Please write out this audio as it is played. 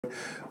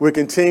We're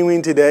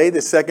continuing today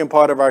the second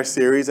part of our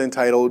series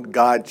entitled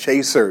God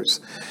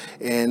Chasers.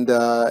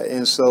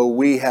 And so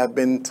we have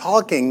been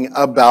talking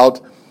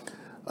about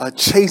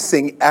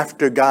chasing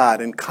after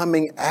God and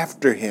coming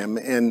after him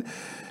and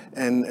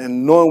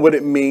knowing what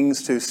it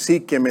means to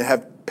seek him and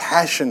have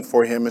passion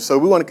for him. And so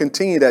we want to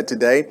continue that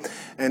today.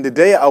 And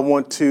today I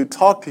want to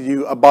talk to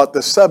you about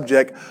the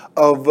subject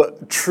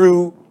of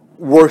true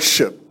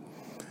worship.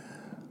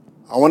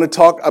 I want to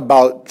talk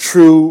about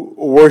true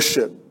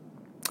worship.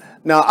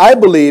 Now, I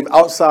believe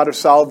outside of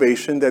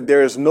salvation that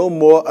there is no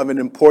more of an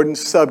important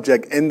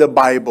subject in the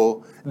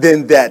Bible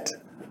than that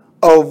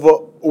of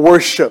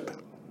worship.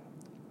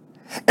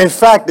 In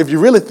fact, if you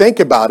really think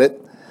about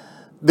it,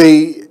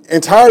 the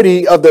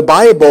entirety of the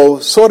Bible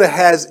sort of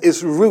has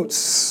its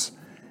roots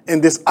in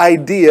this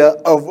idea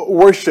of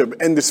worship.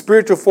 And the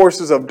spiritual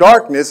forces of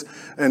darkness,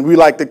 and we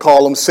like to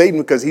call him Satan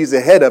because he's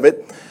the head of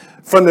it,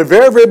 from the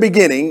very, very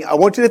beginning, I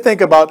want you to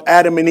think about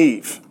Adam and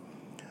Eve.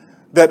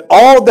 That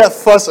all that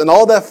fuss and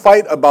all that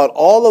fight about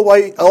all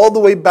the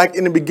way back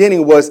in the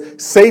beginning was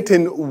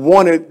Satan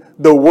wanted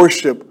the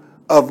worship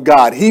of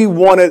God. He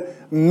wanted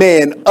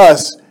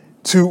us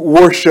to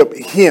worship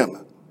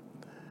him.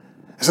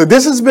 So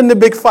this has been the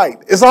big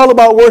fight. It's all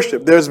about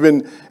worship. There's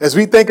been, as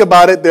we think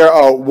about it, there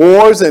are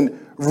wars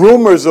and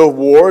rumors of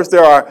wars.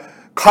 There are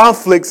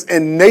conflicts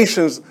in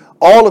nations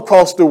all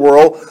across the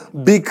world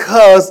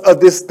because of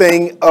this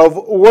thing of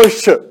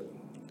worship.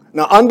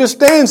 Now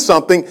understand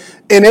something.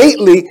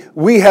 Innately,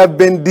 we have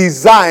been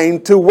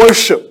designed to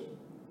worship.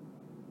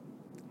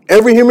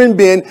 Every human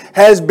being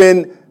has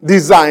been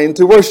designed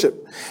to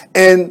worship.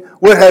 And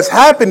what has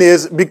happened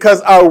is because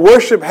our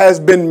worship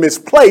has been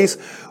misplaced,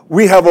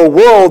 we have a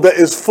world that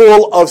is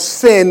full of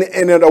sin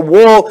and a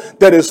world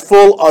that is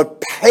full of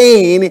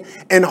pain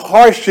and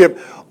hardship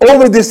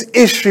over this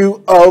issue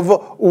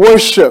of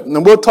worship.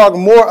 And we'll talk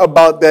more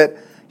about that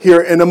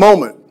here in a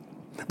moment.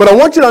 But I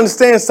want you to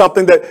understand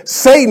something, that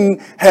Satan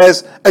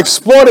has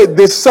exploited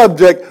this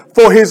subject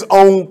for his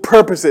own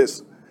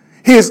purposes.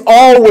 He has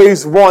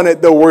always wanted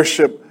the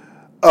worship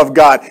of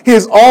God. He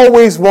has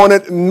always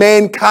wanted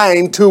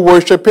mankind to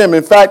worship him.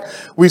 In fact,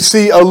 we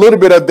see a little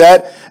bit of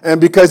that, and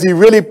because he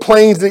really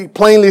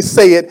plainly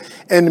say it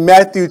in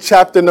Matthew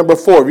chapter number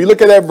 4. If you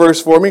look at that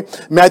verse for me,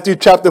 Matthew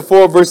chapter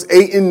 4, verse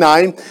 8 and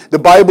 9, the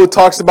Bible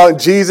talks about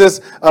Jesus.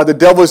 The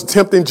devil is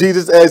tempting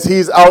Jesus as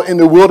he's out in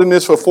the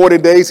wilderness for 40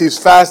 days. He's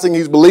fasting.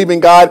 He's believing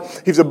God.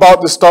 He's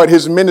about to start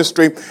his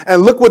ministry.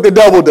 And look what the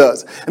devil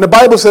does. And the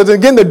Bible says,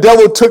 again, the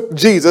devil took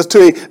Jesus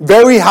to a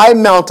very high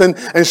mountain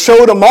and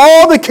showed him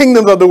all the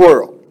kingdoms of the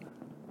world.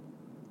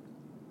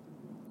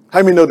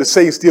 How many know that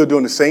Satan's still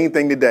doing the same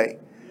thing today?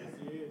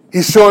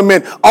 He's showing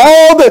men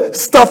all the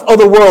stuff of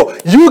the world.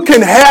 You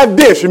can have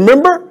this.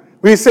 Remember,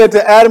 we said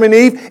to Adam and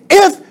Eve,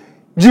 if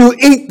you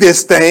eat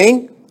this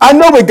thing, I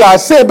know what God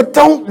said, but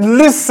don't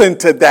listen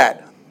to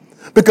that.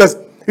 Because,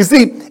 you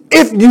see,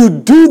 if you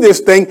do this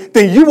thing,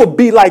 then you will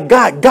be like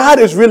God. God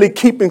is really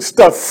keeping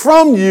stuff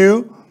from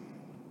you.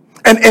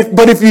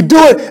 But if you do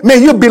it,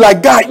 man, you'll be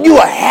like God. You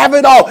will have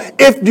it all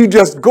if you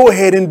just go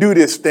ahead and do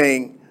this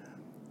thing.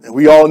 And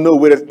we all know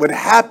what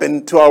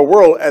happened to our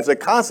world as a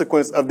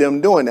consequence of them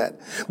doing that.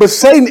 But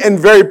Satan, in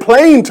very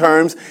plain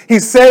terms, he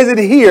says it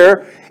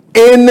here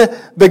in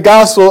the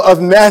Gospel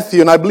of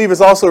Matthew, and I believe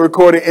it's also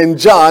recorded in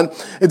John.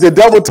 The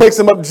devil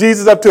takes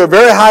Jesus up to a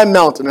very high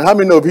mountain. And how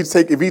many know if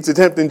he's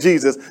tempting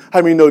Jesus,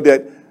 how many know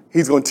that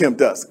he's going to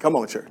tempt us? Come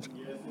on, church.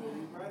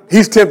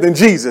 He's tempting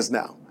Jesus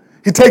now.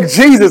 He takes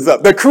Jesus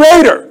up, the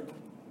Creator.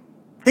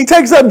 He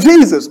takes up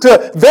Jesus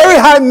to a very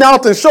high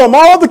mountain, show him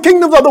all the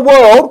kingdoms of the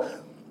world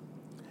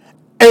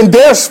and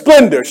their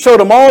splendor,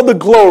 showed him all the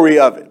glory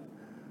of it.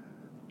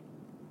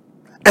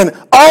 And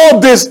all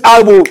this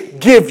I will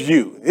give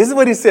you. This is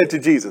what he said to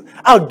Jesus.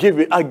 I'll give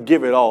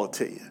it all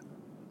to you.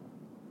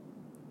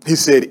 He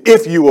said,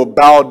 if you will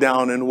bow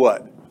down and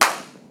what?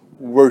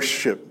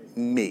 Worship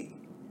me.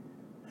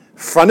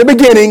 From the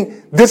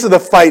beginning, this is the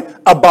fight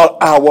about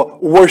our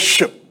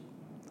worship.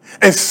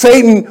 And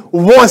Satan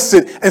wants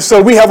it. And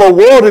so we have a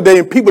world today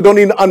and people don't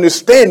even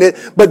understand it,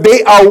 but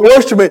they are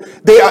worshiping.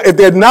 If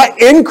they're not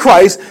in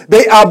Christ,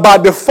 they are by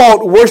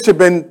default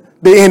worshiping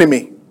the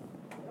enemy.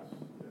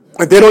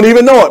 And they don't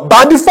even know it.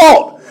 By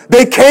default,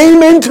 they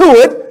came into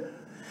it.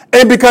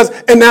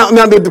 And now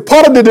the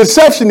part of the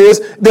deception is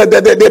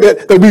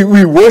that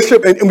we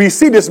worship, and we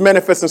see this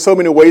manifest in so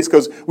many ways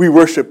because we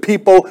worship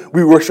people,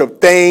 we worship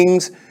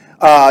things.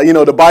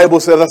 The Bible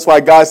says, that's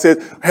why God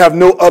says, have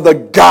no other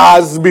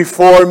gods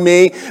before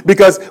me.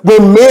 Because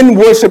when men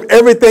worship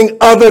everything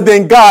other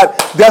than God,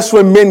 that's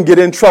when men get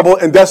in trouble.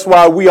 And that's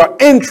why we are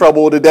in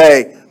trouble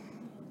today.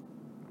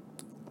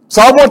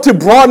 So I want to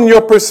broaden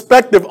your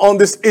perspective on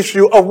this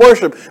issue of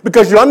worship,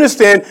 because you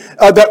understand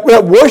that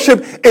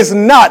worship is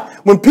not,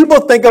 when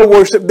people think of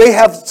worship, they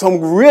have some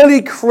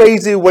really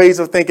crazy ways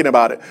of thinking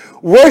about it.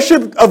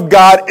 Worship of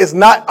God is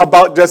not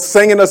about just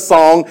singing a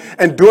song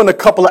and doing a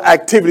couple of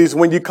activities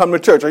when you come to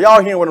church. Are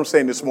y'all hearing what I'm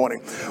saying this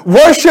morning?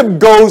 Worship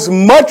goes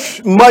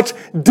much, much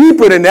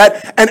deeper than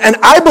that. And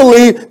I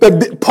believe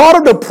that part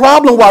of the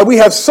problem why we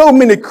have so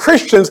many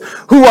Christians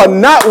who are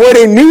not where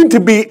they need to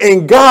be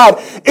in God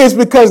is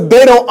because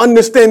they don't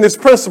understand this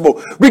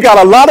principle. We got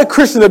a lot of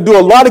Christians that do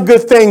a lot of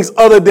good things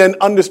other than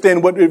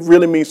understand what it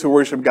really means to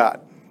worship God.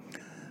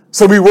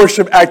 So we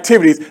worship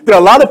activities. There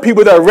are a lot of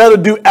people that rather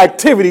do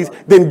activities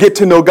than get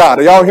to know God.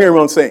 Are y'all hearing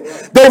what I'm saying?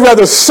 They'd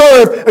rather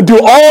serve and do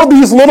all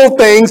these little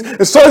things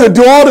and serve and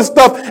do all this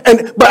stuff.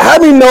 But how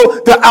do we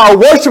know that our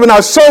worship and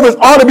our service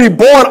ought to be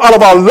born out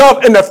of our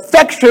love and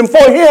affection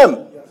for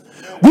Him?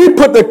 We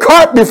put the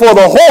cart before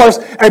the horse,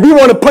 and we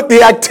want to put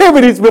the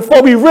activities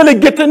before we really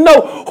get to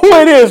know who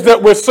it is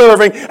that we're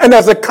serving. And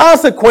as a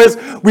consequence,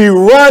 we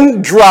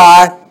run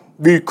dry,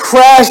 we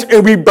crash,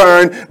 and we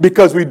burn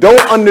because we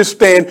don't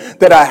understand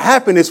that our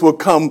happiness will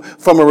come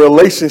from a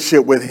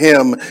relationship with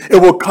Him.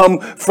 It will come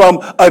from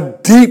a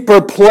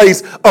deeper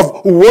place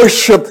of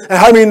worship. And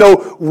how many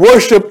know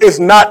worship is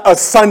not a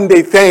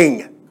Sunday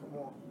thing?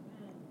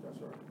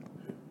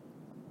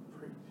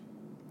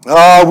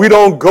 We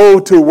don't go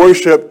to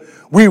worship.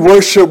 We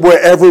worship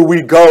wherever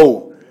we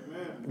go.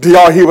 Do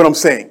y'all hear what I'm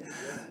saying?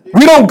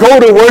 We don't go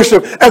to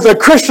worship. As a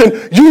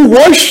Christian, you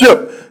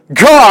worship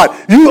God.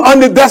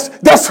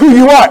 That's who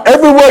you are.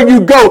 Everywhere you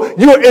go,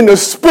 you're in the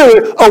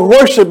spirit of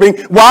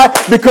worshiping. Why?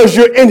 Because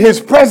you're in His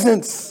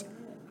presence.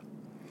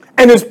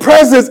 And His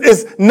presence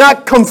is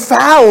not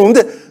confined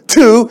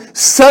to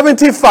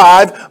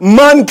 75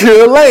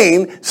 Moncure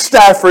Lane,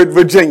 Stafford,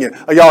 Virginia.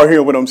 Are y'all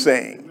hearing what I'm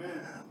saying?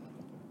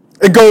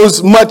 It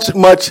goes much,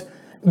 much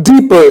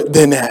deeper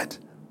than that.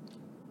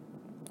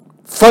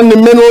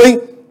 Fundamentally,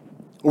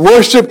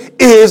 worship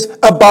is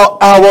about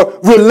our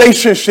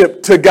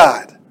relationship to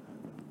God.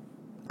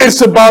 It's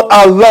about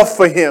our love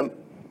for Him.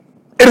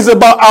 It is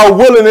about our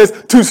willingness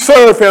to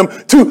serve Him,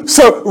 to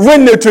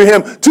surrender to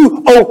Him,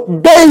 to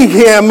obey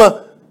Him.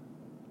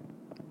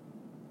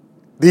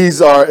 These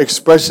are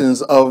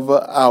expressions of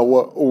our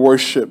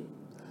worship.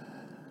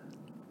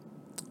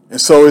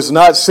 And so it's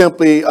not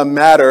simply a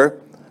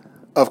matter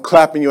of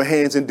clapping your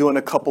hands and doing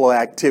a couple of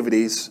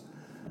activities.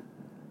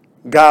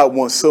 God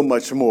wants so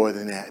much more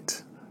than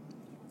that.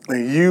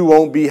 And you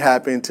won't be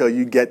happy until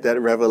you get that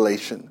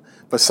revelation.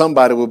 But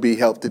somebody will be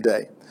helped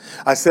today.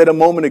 I said a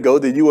moment ago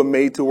that you were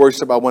made to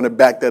worship. I want to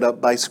back that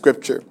up by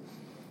Scripture.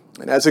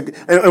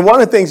 And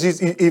one of the things,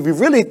 if you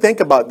really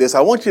think about this,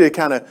 I want you to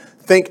kind of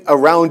think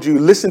around you,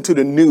 listen to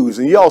the news.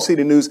 And you all see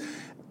the news.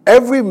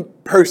 Every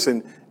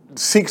person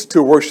seeks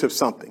to worship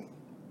something.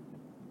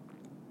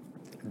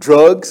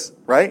 Drugs,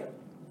 right?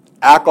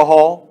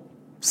 Alcohol,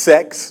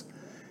 sex.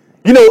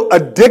 You know,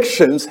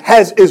 addictions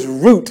has its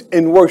root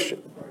in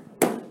worship.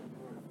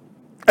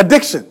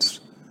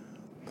 Addictions.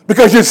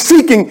 Because you're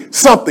seeking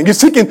something. You're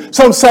seeking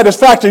some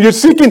satisfaction. You're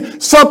seeking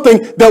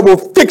something that will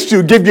fix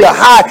you, give you a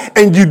high,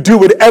 and you do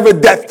whatever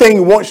that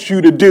thing wants you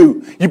to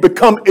do. You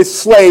become its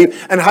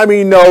slave. And how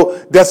many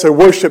know that's a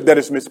worship that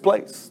is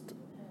misplaced?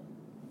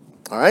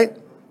 All right?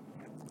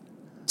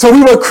 So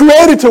we were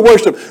created to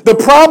worship. The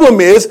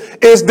problem is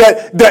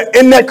that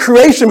in that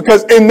creation,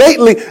 because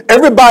innately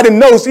everybody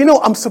knows,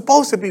 I'm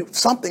supposed to be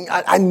something.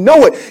 I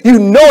know it. You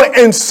know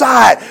it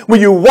inside.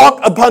 When you walk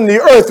upon the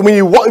earth, when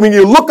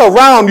you look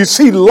around, you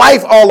see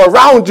life all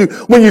around you.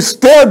 When you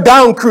stare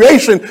down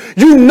creation,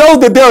 you know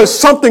that there is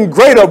something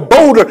greater,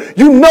 bolder.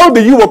 You know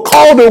that you were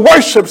called to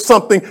worship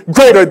something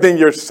greater than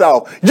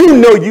yourself. You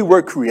know you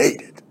were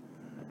created.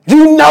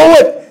 You know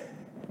it.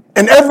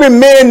 And every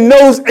man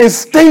knows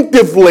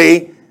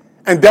instinctively.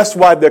 And that's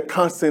why they're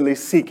constantly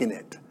seeking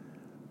it.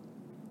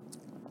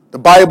 The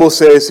Bible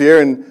says here,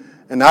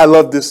 and I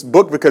love this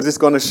book because it's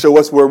going to show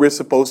us where we're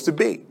supposed to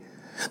be.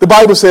 The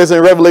Bible says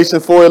in Revelation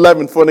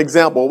 4:11, for an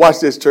example, watch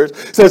this, church.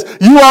 It says,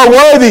 "You are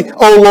worthy,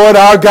 O Lord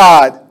our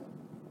God,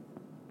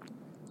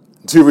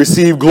 to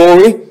receive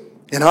glory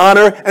and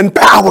honor and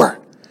power."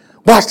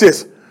 Watch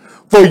this.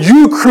 "For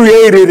you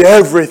created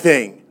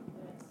everything."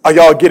 Are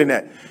y'all getting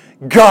that?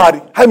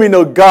 God, how many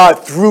know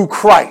God through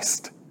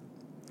Christ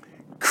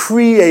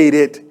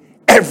created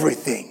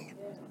everything?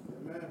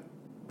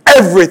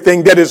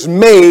 Everything that is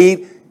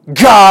made,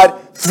 God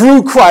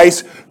through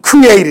Christ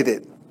created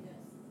it.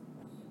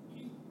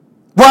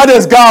 Why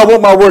does God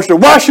want my worship?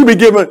 Why should we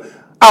give Him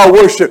our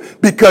worship?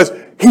 Because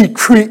He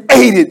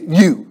created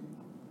you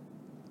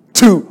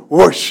to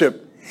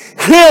worship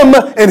Him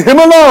and Him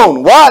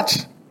alone. Watch.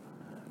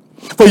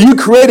 "For you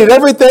created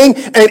everything,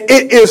 and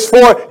it is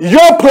for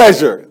your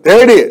pleasure."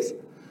 There it is.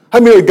 How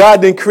many know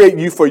God didn't create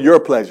you for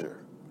your pleasure?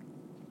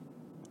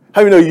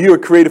 How many know you were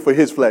created for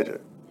His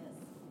pleasure?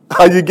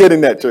 Are you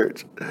getting that,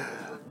 church?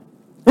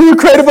 We were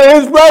created for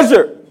His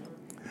pleasure.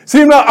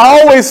 See, now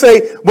I always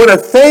say when a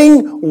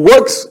thing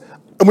works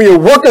And when you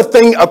work a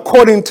thing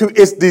according to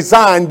its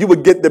design, you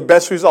would get the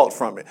best result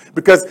from it.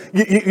 Because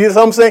you know what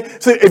I'm saying?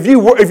 So if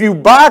you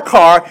buy a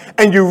car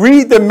and you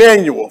read the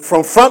manual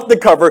from front to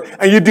cover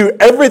and you do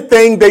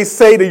everything they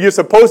say that you're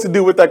supposed to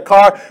do with that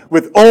car,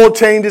 with oil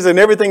changes and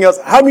everything else,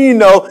 how many of you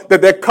know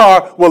that that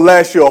car will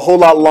last you a whole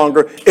lot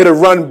longer? It'll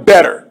run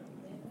better.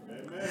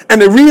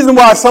 And the reason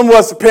why some of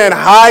us are paying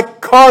high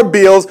car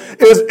bills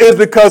is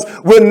because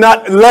we're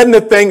not letting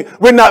the thing,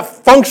 we're not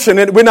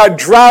functioning, we're not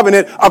driving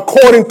it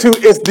according to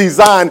its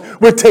design.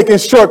 We're taking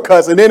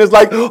shortcuts. And then it's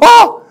like,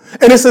 oh,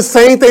 and it's the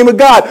same thing with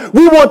God.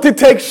 We want to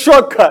take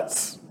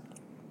shortcuts.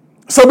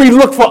 So we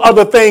look for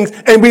other things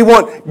and we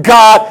want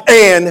God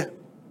and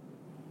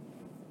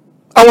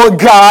I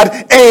want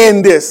God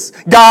and this,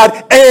 God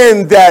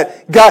and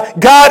that.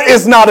 God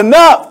is not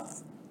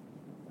enough.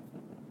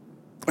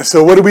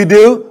 So what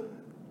do?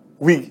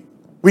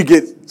 We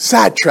get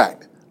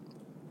sidetracked.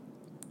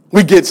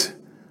 We get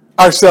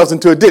ourselves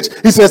into a ditch.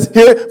 He says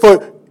here,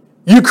 for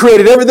you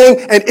created everything,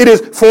 and it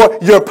is for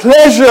your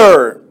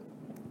pleasure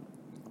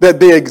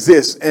that they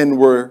exist and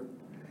were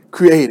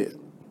created.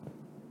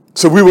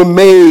 So we were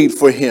made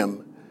for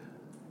him.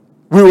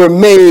 We were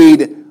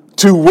made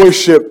to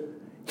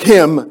worship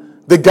him,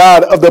 the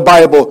God of the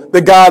Bible,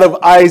 the God of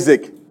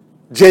Isaac,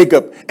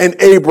 Jacob, and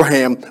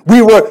Abraham.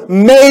 We were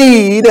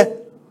made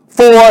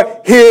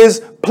for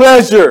his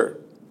pleasure.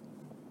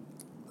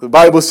 The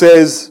Bible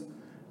says,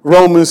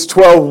 Romans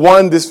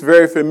 12:1, this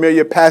very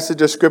familiar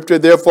passage of scripture,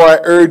 therefore I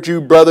urge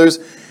you, brothers,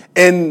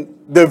 in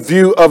the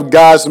view of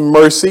God's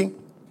mercy,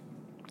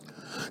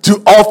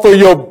 to offer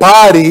your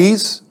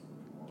bodies.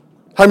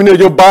 How many of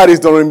your bodies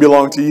don't even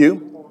belong to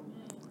you?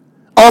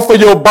 Offer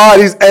your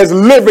bodies as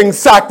living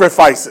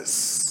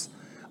sacrifices.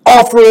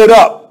 Offer it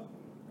up.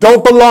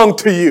 Don't belong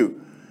to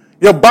you.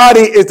 Your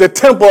body is the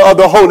temple of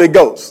the Holy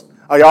Ghost.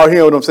 Are y'all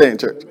hearing what I'm saying,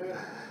 church?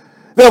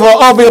 Therefore,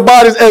 offer your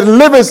bodies as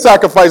living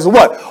sacrifices.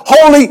 What?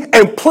 Holy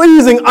and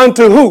pleasing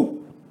unto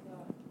who?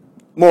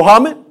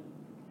 Muhammad?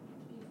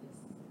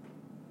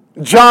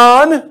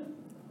 John?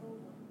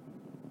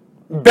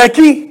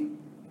 Becky?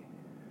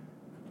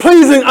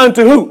 Pleasing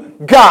unto who?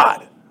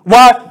 God.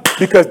 Why?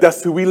 Because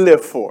that's who we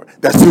live for.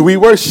 That's who we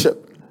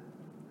worship.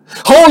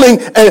 Holy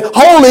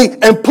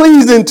and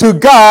pleasing to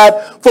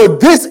God, for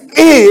this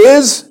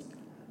is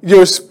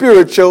your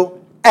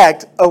spiritual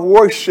act of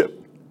worship.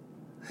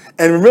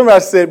 And remember I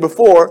said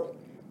before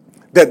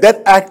that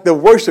act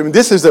of worship, and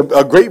this is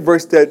a great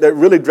verse that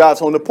really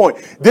drives home the point.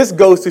 This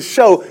goes to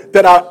show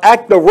that our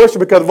act of worship,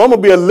 because if I'm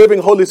going to be a living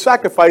holy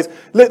sacrifice,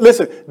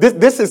 listen,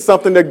 this is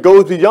something that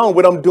goes beyond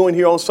what I'm doing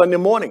here on Sunday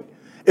morning.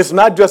 It's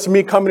not just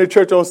me coming to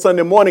church on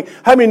Sunday morning.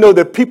 How many know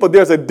that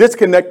there's a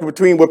disconnect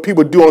between what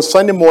people do on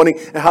Sunday morning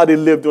and how they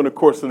live during the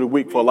course of the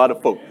week for a lot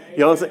of folk? You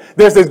know what I'm saying?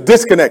 There's this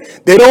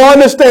disconnect. They don't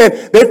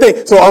understand. They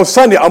think, so on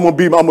Sunday,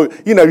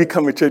 you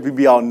come to church, we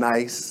be all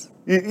nice.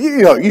 You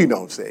know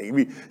what I'm saying.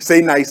 We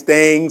say nice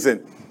things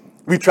and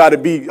we try to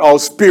be all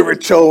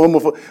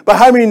spiritual. But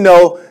how many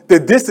know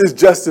that this is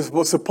just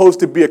supposed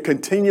to be a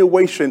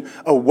continuation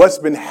of what's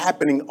been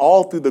happening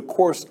all through the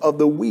course of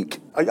the week?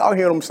 Are y'all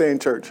hearing what I'm saying,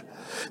 church?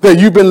 That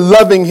you've been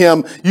loving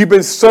him, you've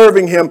been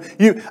serving him.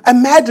 You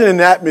imagine an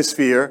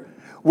atmosphere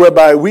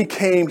whereby we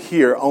came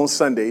here on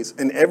Sundays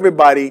and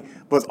everybody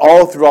was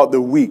all throughout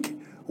the week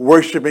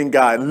worshiping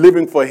God,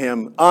 living for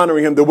him,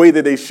 honoring him the way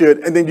that they should.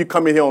 And then you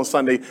come in here on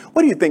Sunday.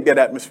 What do you think that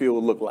atmosphere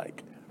would look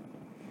like?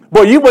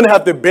 Boy, you wouldn't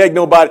have to beg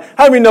nobody.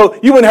 How many know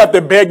you wouldn't have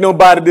to beg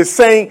nobody to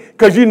sing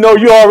because you know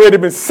you already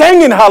been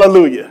singing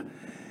hallelujah.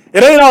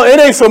 It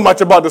ain't so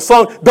much about the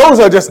song. Those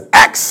are just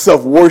acts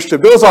of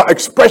worship. Those are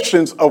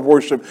expressions of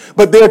worship.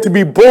 But they're to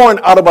be born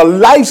out of a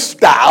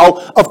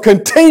lifestyle of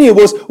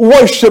continuous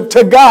worship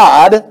to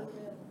God.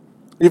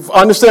 You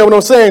understand what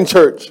I'm saying,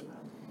 church?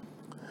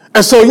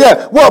 And so,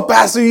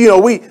 Pastor,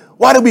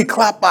 why do we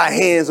clap our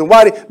hands? And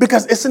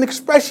because it's an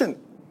expression.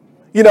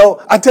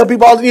 I tell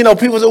people,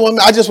 people say,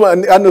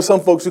 well, I know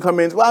some folks who come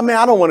in, well, man,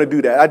 I don't want to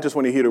do that. I just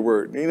want to hear the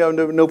word.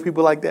 Know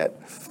people like that.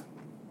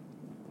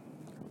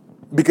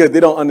 Because they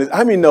don't understand.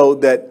 How many know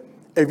that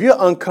if you're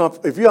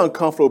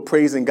uncomfortable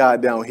praising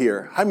God down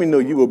here, how many know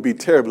you will be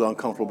terribly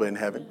uncomfortable in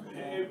heaven?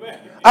 Amen.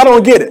 I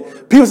don't get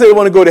it. People say they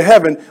want to go to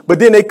heaven, but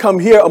then they come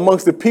here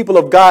amongst the people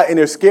of God and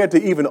they're scared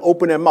to even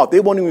open their mouth.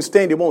 They won't even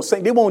stand. They won't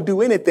sing. They won't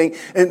do anything.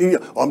 And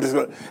I'm just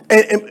going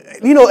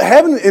to,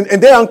 heaven,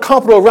 and they're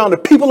uncomfortable around the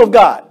people of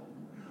God.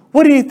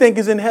 What do you think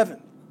is in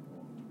heaven?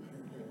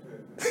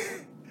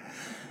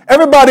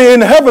 Everybody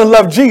in heaven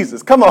loves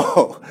Jesus. Come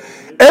on.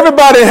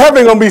 Everybody in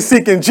heaven going to be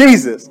seeking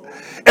Jesus.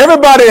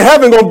 Everybody in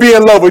heaven going to be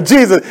in love with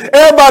Jesus.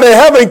 Everybody in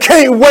heaven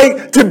can't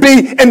wait to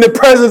be in the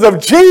presence of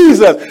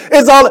Jesus.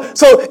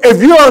 So if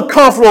you're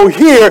uncomfortable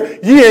here,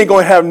 you ain't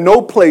going to have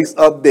no place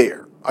up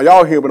there. Are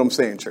y'all hearing what I'm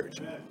saying, church?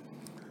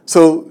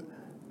 So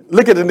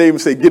look at the neighbor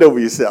and say, get over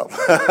yourself.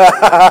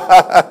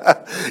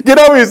 Get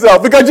over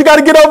yourself, because you got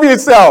to get over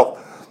yourself.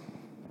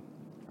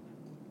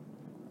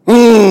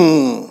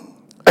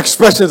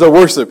 Expressions of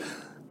worship.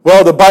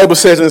 Well, the Bible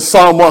says in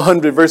Psalm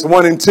 100, verse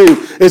 1 and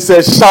 2, it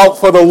says, shout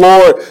for the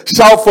Lord,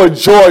 shout for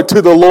joy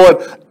to the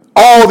Lord,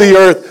 All the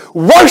earth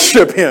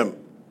worship him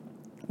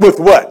with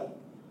what?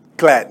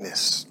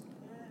 Gladness.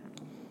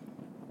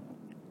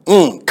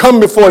 Come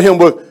before him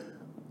with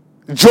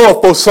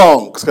joyful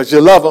songs because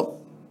you love him.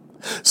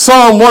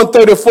 Psalm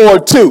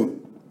 134:2.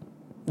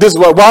 This is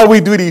why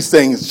we do these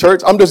things,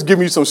 church. I'm just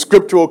giving you some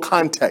scriptural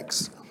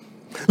context.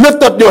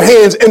 Lift up your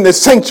hands in the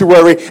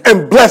sanctuary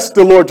and bless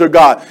the Lord your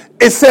God.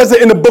 It says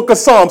it in the book of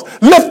Psalms.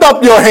 Lift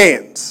up your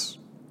hands.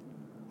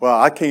 Well,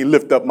 I can't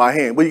lift up my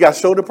hand. Well, you got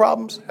shoulder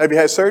problems? Have you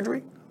had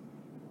surgery?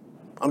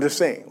 I'm just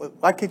saying.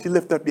 Why can't you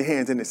lift up your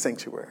hands in the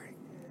sanctuary?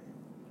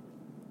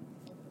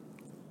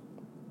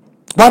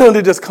 Why don't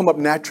it just come up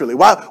naturally?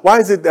 Why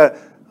is it that,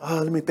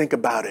 let me think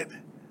about it.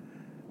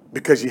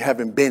 Because you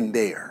haven't been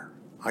there.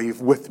 Are you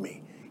with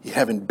me? You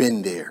haven't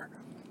been there.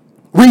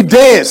 We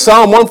dance.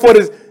 Psalm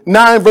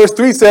 149 verse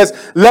 3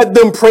 says, let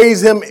them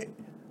praise him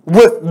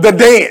with the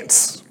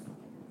dance.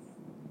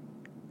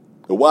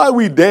 Why are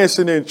we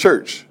dancing in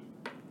church?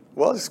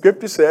 Well, the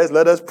scripture says,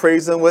 let us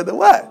praise him with the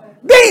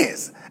what?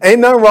 Dance.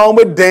 Ain't nothing wrong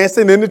with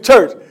dancing in the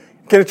church.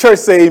 Can the church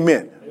say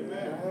amen?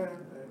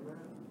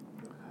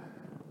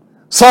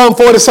 Psalm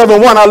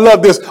 47:1, I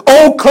love this.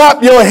 Oh,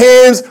 clap your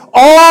hands,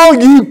 all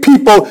you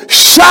people,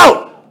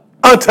 shout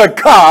unto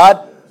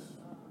God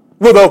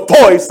with a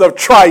voice of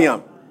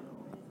triumph.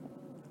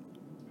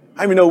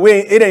 I mean, no,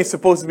 it ain't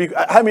supposed to be.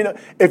 I mean,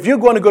 if you're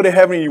going to go to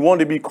heaven and you want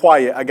to be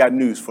quiet, I got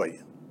news for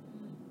you.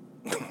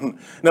 Now,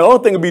 the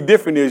only thing that'll be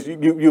different is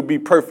you'll be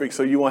perfect,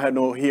 so you won't have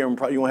no hearing.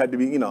 You won't have to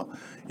be,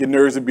 your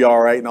nerves will be all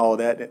right and all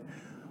that.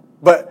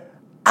 But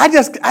I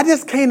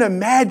just can't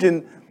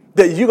imagine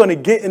that you're going to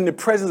get in the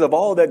presence of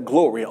all that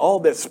glory, all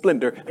that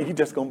splendor, and you're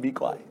just going to be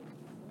quiet.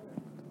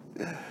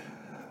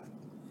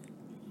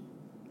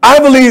 I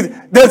believe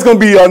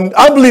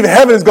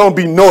heaven is going to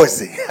be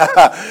noisy.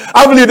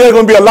 I believe there's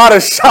going to be a lot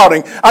of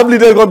shouting. I believe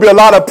there's going to be a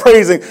lot of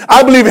praising.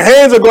 I believe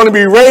hands are going to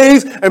be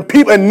raised and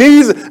people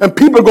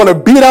are going to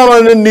beat out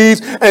on their knees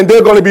and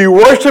they're going to be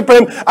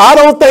worshiping. I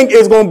don't think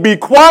it's going to be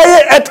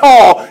quiet at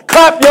all.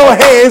 Clap your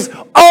hands,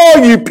 all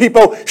you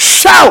people.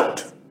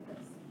 Shout.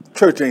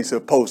 Church ain't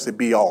supposed to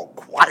be all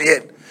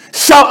quiet.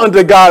 Shout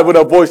unto God with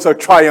a voice of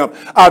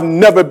triumph. I've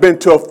never been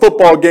to a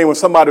football game when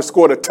somebody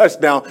scored a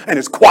touchdown and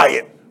it's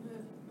quiet.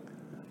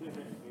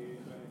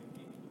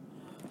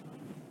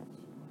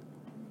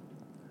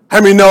 How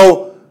many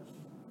know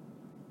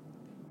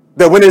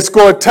that when they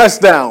score a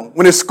touchdown,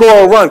 when they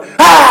score a run,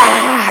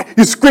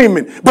 you're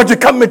screaming, but you're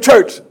coming to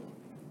church?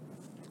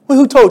 Well,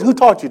 who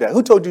taught you that?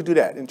 Who told you to do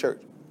that in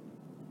church?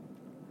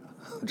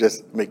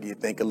 Just making you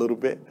think a little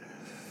bit.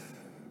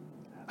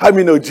 How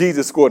many know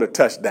Jesus scored a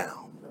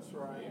touchdown? That's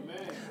right.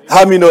 Amen.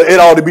 How many know it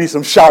ought to be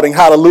some shouting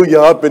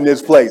hallelujah up in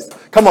this place?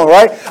 Come on,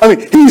 right? I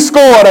mean, he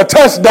scored a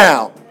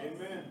touchdown.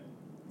 Amen.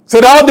 So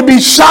there ought to be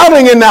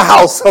shouting in the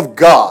house of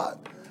God.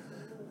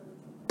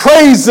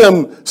 Praise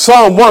him,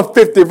 Psalm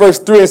 150, verse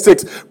 3 and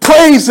 6.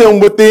 Praise him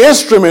with the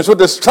instruments, with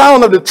the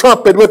sound of the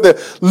trumpet, with the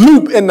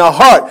lute in the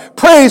harp.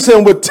 Praise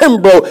him with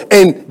timbrel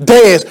and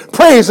dance.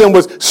 Praise him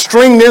with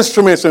stringed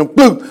instruments and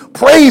flute.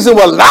 Praise him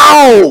with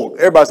loud.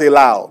 Everybody say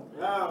loud.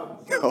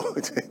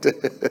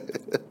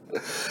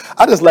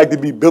 I just like to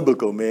be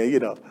biblical,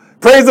 man,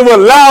 Praise him with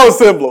loud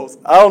cymbals.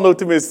 I don't know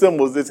too many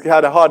cymbals. It's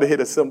kind of hard to hit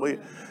a cymbal.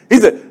 He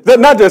said, they're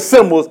not just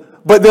cymbals,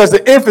 but there's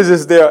the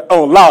emphasis there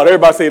on loud.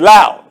 Everybody say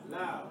loud.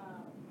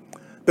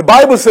 The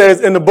Bible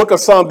says in the book of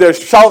Psalms, there's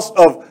shouts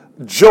of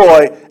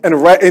joy in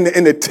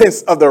the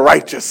tents of the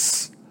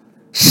righteous.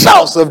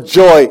 Shouts of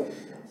joy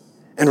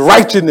and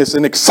righteousness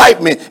and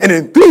excitement and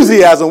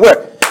enthusiasm.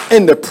 Where?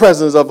 In the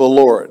presence of the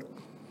Lord.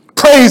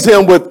 Praise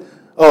him with,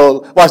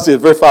 watch this,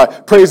 verse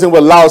 5. Praise him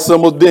with loud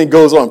cymbals, then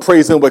goes on.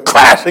 Praise him with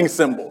clashing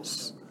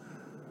cymbals.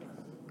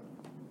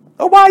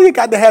 Oh, why you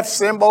got to have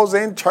cymbals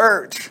in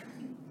church?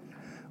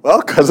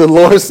 Well, because the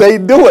Lord say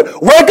do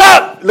it. Wake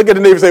up! Look at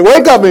the neighbor and say,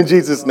 wake up in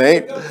Jesus'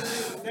 name.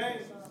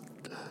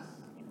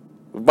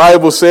 The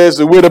Bible says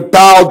that we're to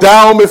bow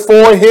down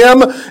before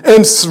him.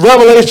 In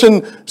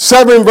Revelation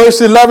 7, verse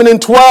 11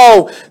 and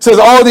 12, it says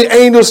all the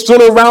angels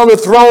stood around the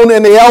throne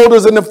and the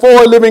elders and the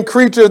four living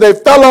creatures. They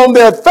fell on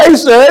their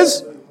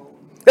faces.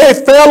 They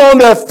fell on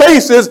their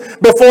faces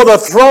before the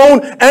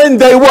throne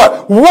and they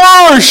what?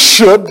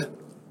 Worshipped.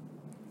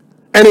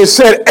 And it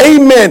said,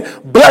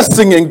 amen,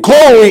 blessing and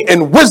glory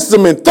and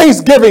wisdom and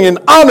thanksgiving and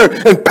honor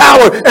and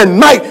power and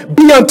might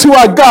be unto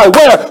our God.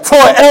 Where?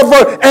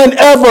 Forever and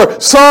ever.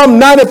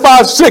 Psalm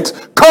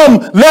 95:6.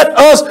 Come, let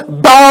us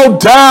bow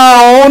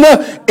down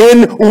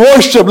in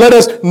worship. Let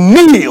us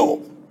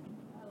kneel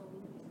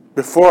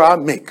before our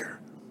Maker.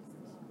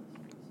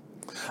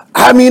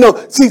 I mean,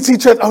 see,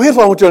 church, here's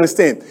what I want you to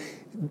understand.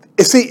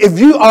 See, if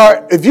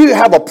you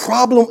have a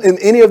problem in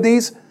any of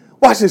these,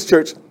 watch this,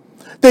 church.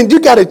 Then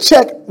you got to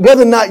check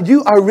whether or not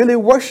you are really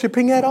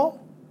worshiping at all.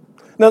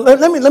 Now,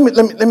 let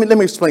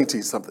me explain to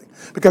you something,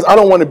 because I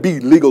don't want to be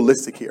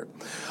legalistic here.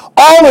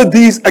 All of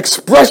these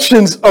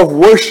expressions of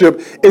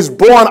worship is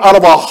born out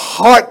of a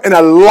heart and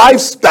a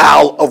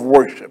lifestyle of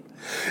worship.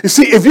 You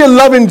see, if you're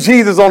loving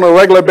Jesus on a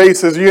regular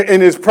basis, you're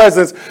in his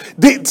presence,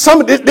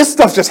 some of this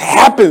stuff just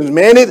happens,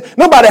 man.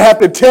 Nobody have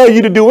to tell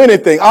you to do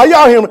anything. Are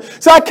y'all hearing me?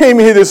 So I came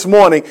here this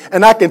morning,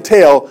 and I can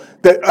tell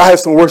that I have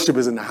some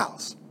worshipers in the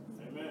house.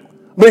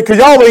 Because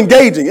y'all were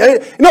engaging.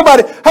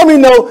 Nobody, how many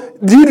know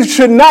you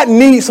should not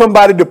need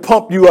somebody to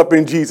pump you up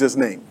in Jesus'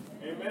 name?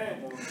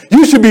 Amen.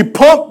 You should be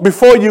pumped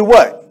before you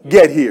what?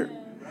 Get here.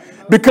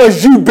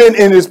 Because you've been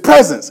in his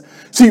presence.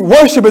 See,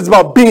 worship is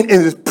about being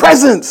in his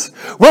presence.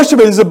 Worship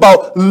is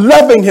about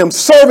loving him,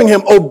 serving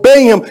him,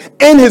 obeying him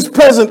in his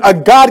presence, a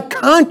God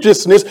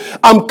consciousness.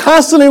 I'm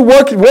constantly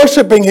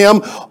worshiping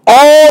him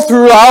all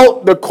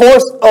throughout the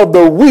course of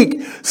the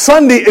week.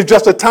 Sunday is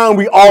just a time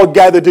we all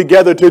gather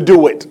together to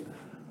do it.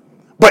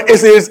 But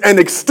it is an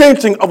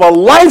extension of a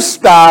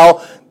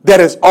lifestyle that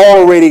is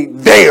already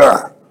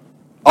there,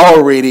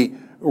 already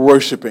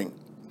worshiping.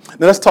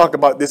 Now let's talk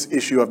about this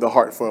issue of the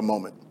heart for a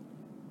moment,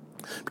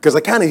 because I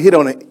kind of hit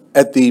on it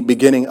at the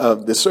beginning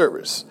of the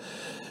service.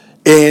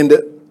 And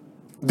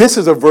this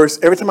is a verse,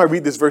 every time I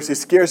read this verse, it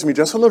scares me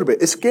just a little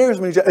bit. It scares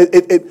me.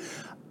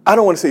 I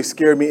don't want to say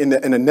scare me in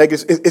a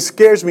negative. It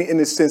scares me in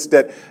the sense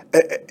that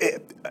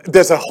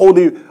there's a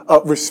holy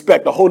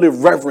respect, a holy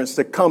reverence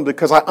that comes,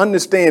 because I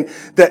understand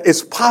that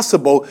it's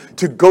possible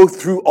to go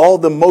through all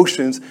the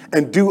motions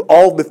and do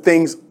all the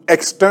things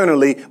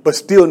externally, but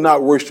still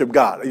not worship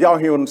God. Y'all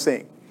hear what I'm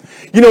saying?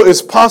 You know,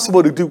 it's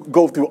possible to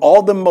go through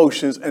all the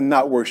motions and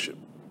not worship.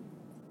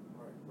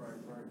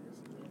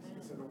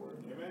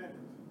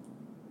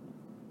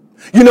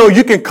 You know,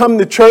 you can come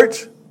to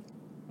church,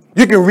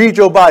 you can read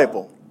your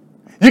Bible,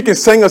 you can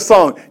sing a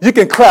song, you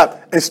can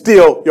clap, and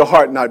still your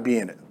heart not be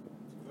in it.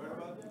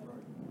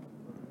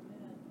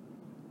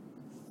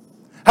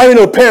 How many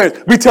know parents,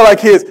 we tell our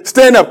kids,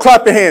 stand up,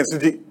 clap your hands,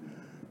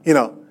 you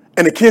know,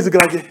 and the kids are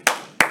going like,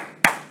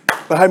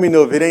 but how many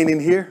know if it ain't in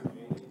here?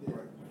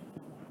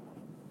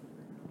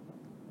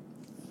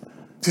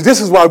 See,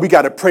 this is why we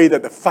got to pray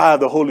that the fire of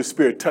the Holy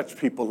Spirit touch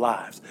people's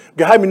lives.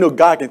 How many know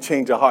God can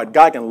change your heart?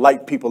 God can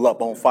light people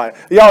up on fire.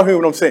 Y'all hear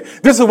what I'm saying?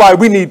 This is why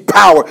we need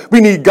power. We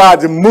need God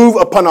to move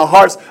upon the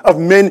hearts of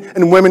men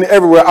and women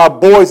everywhere, our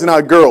boys and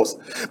our girls.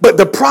 But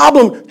the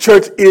problem,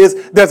 church,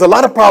 is there's a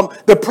lot of problem.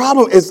 The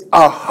problem is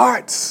our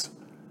hearts.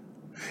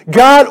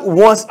 God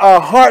wants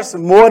our hearts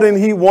more than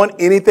he wants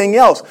anything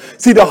else.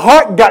 See, the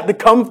heart got to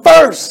come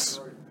first.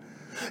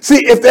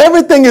 See, if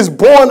everything is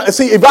born,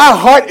 if our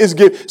heart is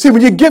given,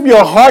 when you give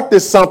your heart to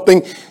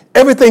something,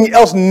 everything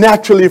else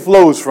naturally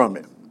flows from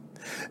it.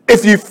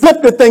 If you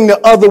flip the thing the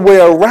other way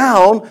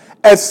around,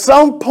 at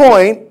some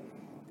point,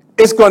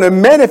 it's going to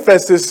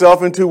manifest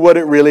itself into what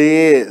it really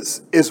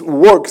is. It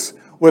works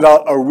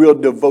without a real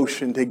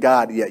devotion to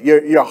God yet.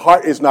 Your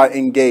heart is not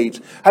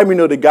engaged. How many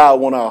know that God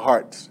wants our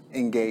hearts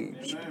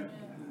engaged?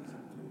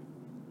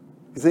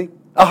 You see?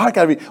 Our heart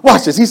got to be.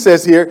 Watch this. He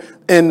says here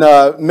in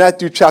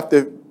Matthew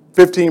chapter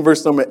 15,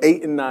 verse number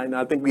 8 and 9.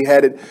 Now, I think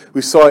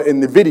we saw it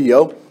in the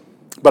video,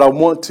 but I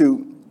want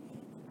to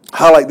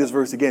highlight this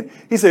verse again.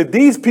 He said,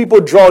 these people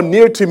draw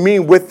near to me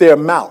with their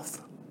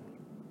mouth.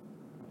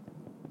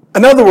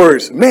 In other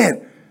words,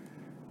 man,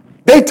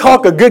 they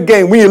talk a good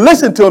game. When you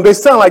listen to them, they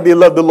sound like they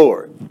love the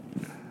Lord.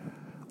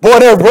 Boy,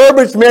 their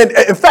verbiage, man,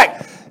 in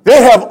fact,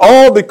 they have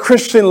all the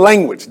Christian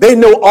language. They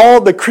know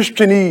all the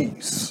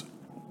Christianese.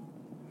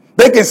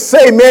 They can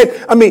say, man,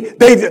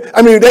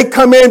 they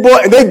come in, boy,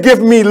 and they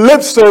give me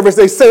lip service.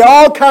 They say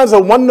all kinds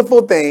of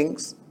wonderful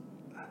things.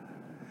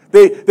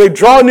 They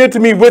draw near to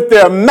me with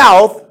their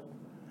mouth,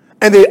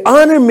 and they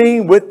honor me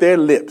with their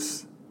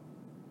lips.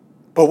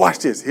 But watch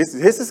this.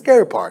 Here's the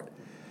scary part.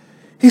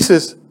 He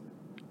says,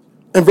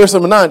 in verse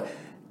number 9,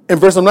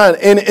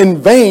 and in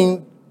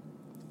vain,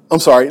 I'm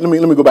sorry, let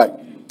me go back.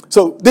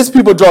 So these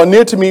people draw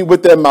near to me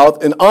with their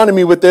mouth and honor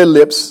me with their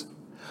lips,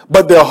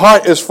 but their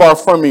heart is far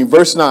from me.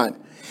 Verse 9.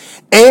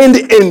 And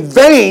in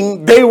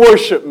vain, they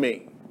worship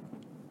me.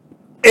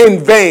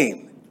 In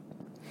vain.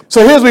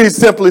 So here's what he's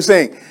simply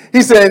saying.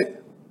 He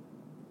said,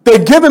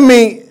 they're giving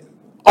me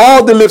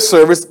all the lip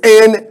service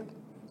and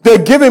they're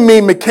giving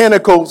me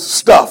mechanical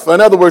stuff.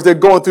 In other words, they're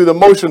going through the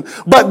motion,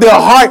 but their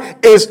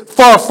heart is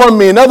far from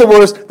me. In other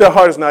words, their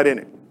heart is not in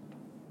it.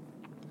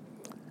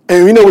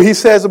 And you know what he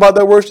says about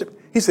that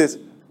worship? He says,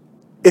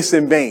 it's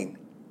in vain.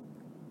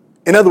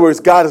 In other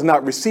words, God is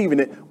not receiving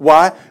it.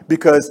 Why?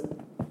 Because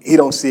he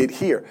don't see it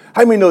here.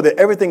 How many know that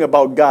everything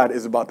about God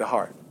is about the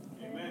heart?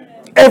 Amen.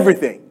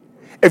 Everything.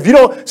 If you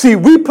don't, see,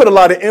 we put a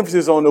lot of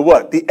emphasis on the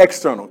what? The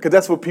external, because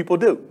that's what people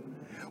do.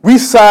 We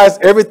size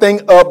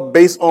everything up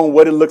based on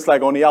what it looks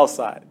like on the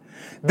outside.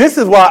 This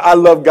is why I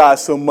love God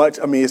so much.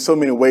 I mean, there's so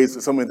many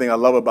ways, so many things I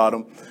love about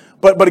him.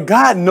 But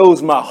God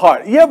knows my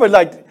heart. You ever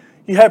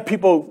you have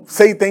people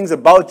say things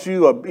about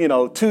you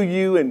or, to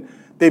you, and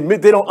they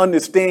don't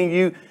understand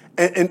you.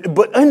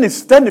 But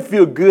doesn't it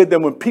feel good that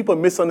when people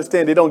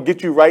misunderstand, they don't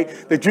get you right,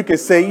 that you can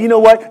say, you know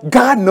what?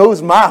 God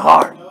knows my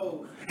heart.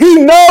 He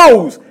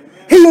knows.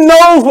 He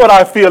knows what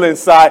I feel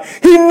inside.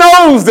 He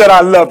knows that I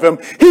love him.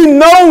 He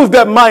knows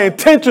that my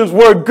intentions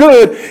were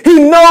good. He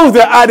knows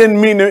that I didn't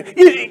mean to.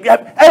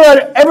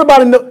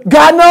 Everybody knows.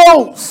 God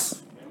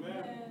knows.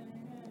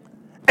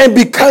 And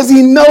because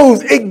he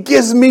knows, it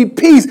gives me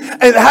peace.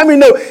 And how many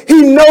know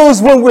he knows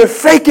when we're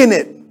faking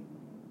it?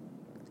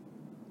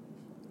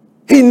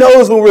 He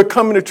knows when we're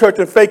coming to church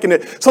and faking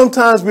it.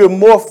 Sometimes we're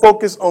more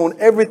focused on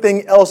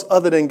everything else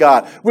other than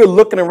God. We're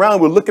looking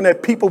around. We're looking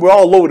at people. We're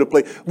all over the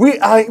place.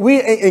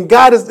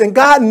 And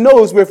God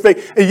knows we're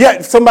fake. And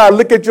yet somebody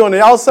look at you on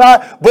the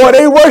outside. Boy,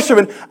 they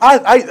worshiping.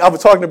 I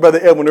was talking to Brother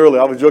Edwin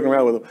earlier. I was joking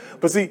around with him.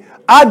 But see,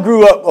 I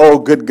grew up. Oh,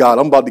 good God!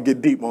 I'm about to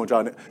get deep on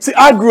y'all. See,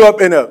 I grew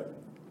up in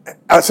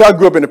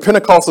a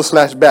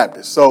Pentecostal /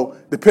 Baptist. So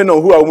depending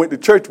on who I went to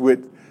church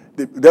with,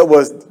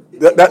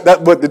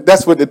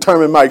 that's what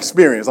determined my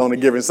experience on a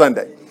given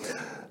Sunday.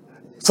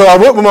 So I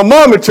went with my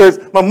mom to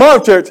church. My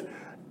mom church,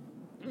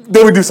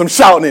 they would do some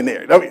shouting in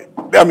there.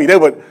 I mean, they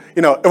would,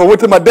 if I went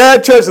to my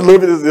dad's church,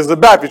 there's a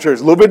Baptist church,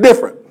 a little bit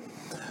different.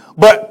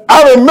 But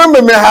I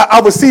remember, man, how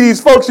I would see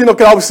these folks,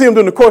 because I would see them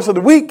during the course of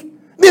the week.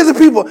 These are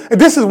people, and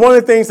this is one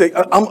of the things that,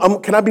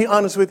 can I be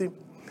honest with you?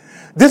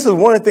 This is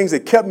one of the things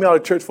that kept me out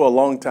of church for a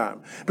long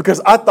time, because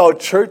I thought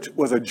church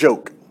was a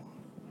joke.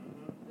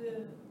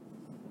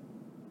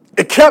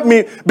 It kept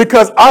me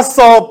because I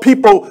saw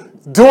people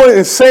doing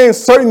and saying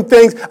certain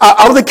things.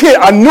 I was a kid.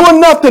 I knew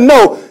enough to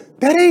know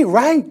that ain't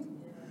right.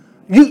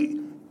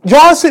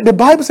 Y'all said the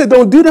Bible said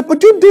don't do that,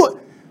 but you do it.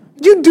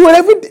 You do it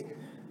every day.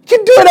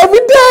 You do it every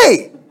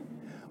day.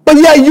 But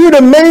yeah, you're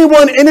the main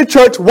one in the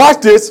church.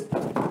 Watch this.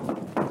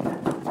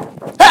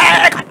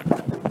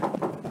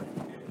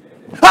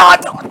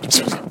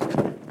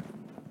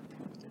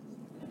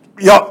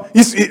 Y'all,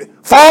 you see,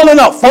 falling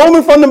up,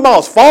 foaming from the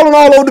mouth, falling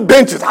all over the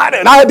benches. I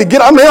had to get.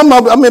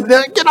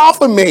 Get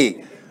off of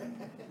me.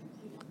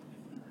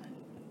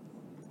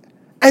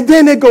 And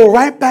then they go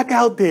right back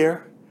out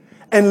there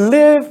and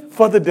live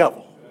for the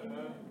devil.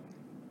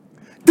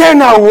 They're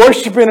not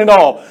worshiping at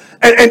all.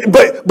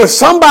 But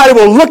somebody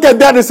will look at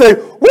that and say,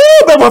 "Woo!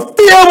 They were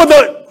filled with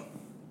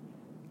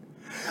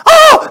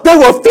they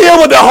were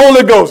filled with the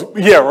Holy Ghost."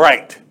 Yeah,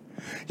 right.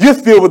 You're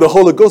filled with the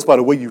Holy Ghost by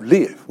the way you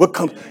live. What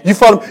comes? You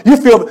follow? You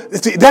feel?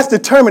 See, that's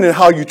determining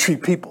how you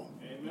treat people,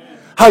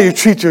 how you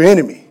treat your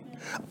enemy.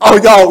 Oh,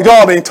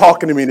 y'all ain't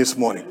talking to me this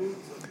morning.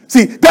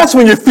 See, that's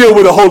when you're filled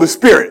with the Holy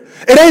Spirit.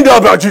 It ain't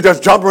about you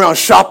just jumping around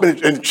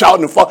shopping and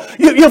shouting and fall.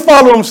 You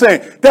follow what I'm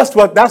saying? That's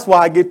why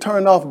I get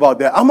turned off about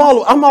that. I'm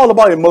all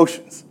about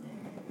emotions,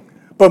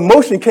 but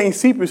emotion can't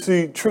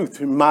supersede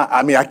truth.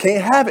 I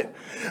can't have it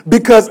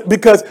because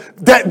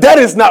that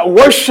is not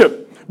worship.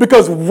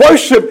 Because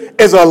worship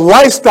is a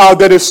lifestyle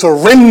that is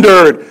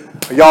surrendered.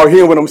 Are y'all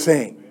hear what I'm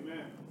saying? Amen.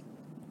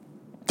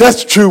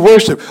 That's true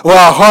worship. Well,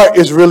 our heart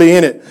is really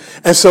in it.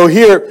 And so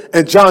here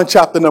in John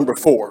chapter number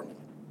 4,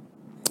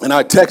 in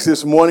our text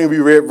this morning, we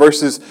read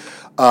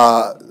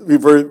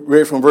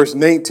from verse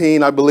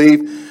 19, I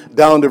believe,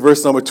 down to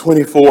verse number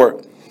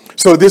 24.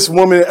 So this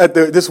woman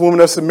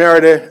of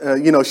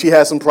Samaria, she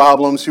had some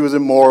problems. She was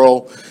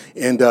immoral,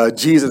 and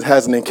Jesus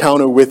has an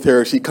encounter with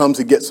her. She comes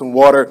to get some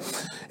water.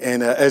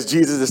 And as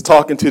Jesus is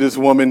talking to this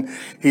woman,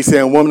 he's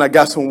saying, "Woman, I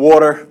got some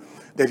water.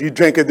 That you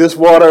drink of this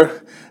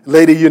water,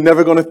 lady, you're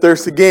never going to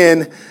thirst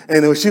again."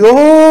 And then she goes,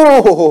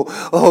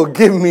 oh,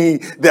 give me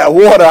that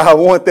water. I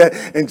want that.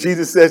 And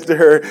Jesus says to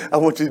her, "I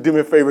want you to do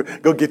me a favor.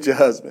 Go get your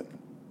husband."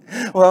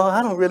 "Well,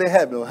 I don't really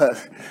have no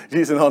husband."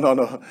 Jesus said,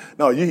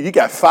 No, you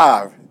got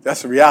 5.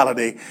 That's the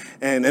reality.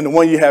 And the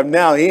one you have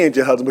now, he ain't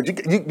your husband.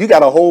 But you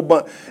got a whole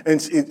bunch.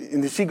 And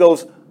she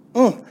goes,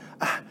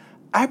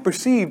 "I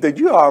perceive that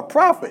you are a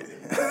prophet."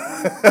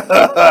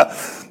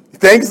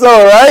 Think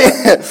so, right?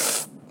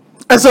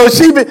 And so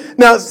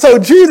so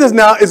Jesus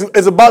now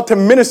is about to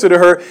minister to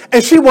her,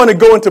 and she want to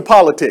go into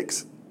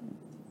politics.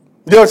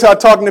 You ever start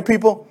talking to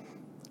people,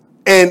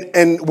 and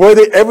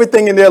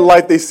everything in their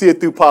life they see it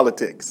through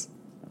politics.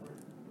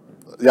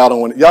 Y'all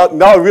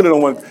really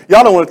don't want.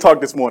 Y'all don't want to talk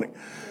this morning.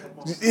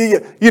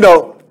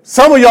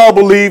 Some of y'all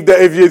believe that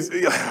if you,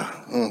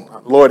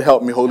 Lord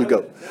help me, Holy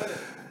Ghost.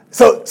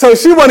 So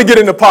she want to get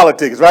into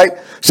politics, right?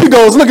 She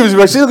goes, look at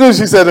what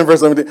she said in verse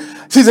 17.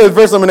 She says,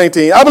 verse number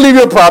 19, "I believe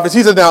you're a prophet."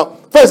 She says, now,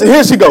 first,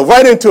 here she goes,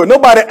 right into it.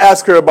 Nobody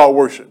asked her about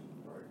worship.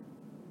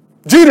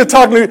 Jesus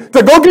talking to her,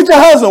 to go get your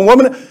husband,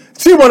 woman.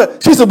 She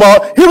said,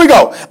 "Well, here we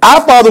go.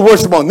 Our Father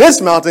worship on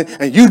this mountain,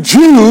 and you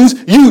Jews,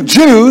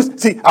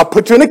 see, I'll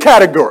put you in a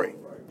category.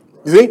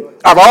 You see?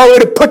 I've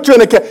already put you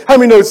in a category. How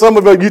many know some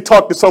of you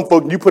talk to some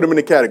folk, you put them in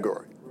a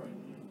category?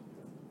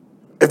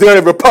 If they're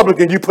a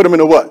Republican, you put them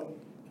in a what?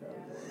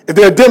 If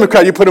they're a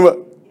Democrat, you put them up.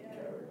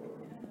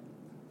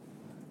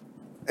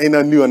 Ain't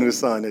nothing new under the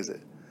sun, is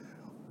it?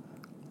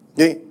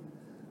 Yeah.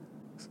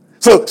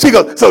 So she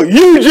goes, "So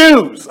you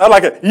Jews," I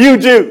like it, "you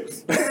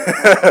Jews."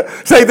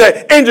 Say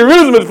that in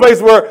Jerusalem is a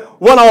place where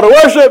one ought to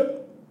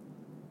worship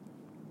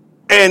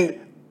and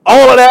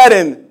all of that,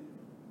 and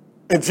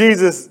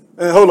Jesus,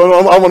 and hold on,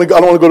 I don't want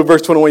to go to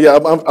verse 21 yet.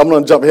 I'm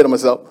going to jump ahead of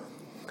myself.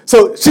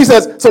 So she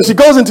says, so she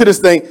goes into this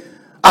thing,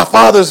 "Our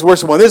fathers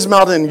worship on this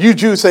mountain, and you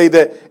Jews say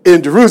that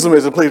in Jerusalem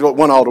is a place where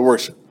one ought to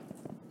worship."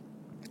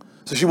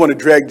 So she want to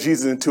drag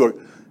Jesus into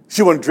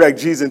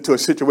a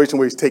situation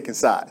where he's taking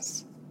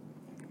sides.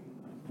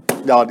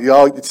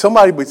 Y'all,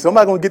 somebody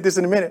gonna get this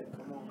in a minute.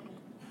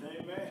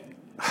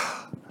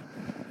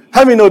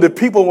 How many know that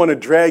people want to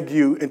drag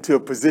you into a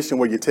position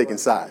where you're taking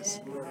sides?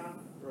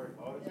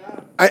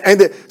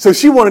 So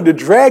she wanted to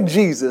drag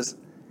Jesus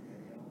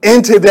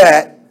into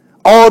that,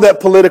 all that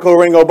political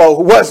ring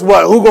about what's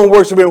what, who going to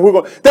worship him,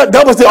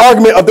 that was the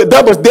argument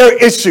that was their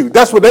issue.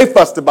 That's what they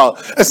fussed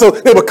about. And so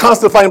they were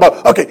constantly fighting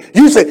about, okay,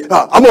 you say,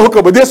 I'm going to hook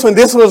up with this one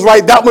is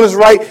right, that one is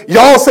right,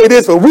 y'all say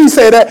this, but we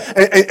say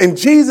that. And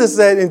Jesus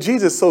said, and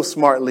Jesus so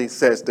smartly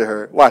says to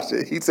her, watch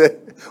it, he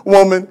said,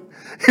 woman,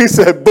 he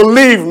said,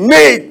 believe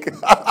me.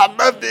 I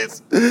love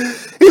this.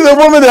 He said,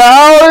 woman, the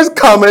hour is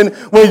coming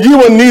when you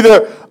will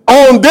neither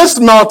on this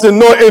mountain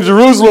nor in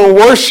Jerusalem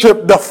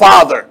worship the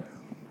Father.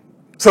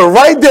 So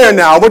right there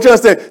now, I want you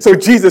to understand, so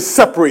Jesus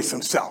separates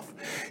himself.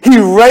 He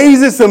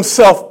raises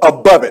himself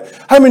above it.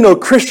 How many know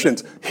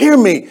Christians? Hear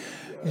me.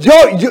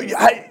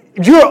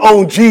 You're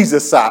on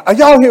Jesus' side. Are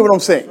y'all hear what I'm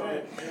saying?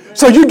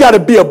 So you got to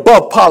be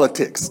above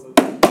politics.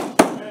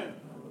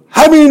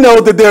 How many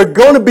know that there are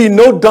going to be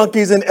no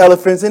donkeys and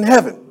elephants in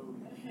heaven?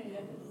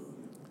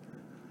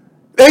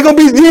 You're going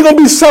to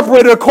be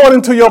separated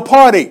according to your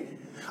party.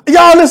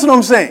 Y'all listen to what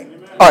I'm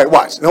saying? All right,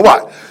 watch. Now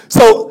watch.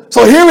 So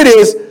here it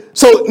is.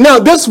 So now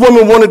this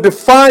woman wanted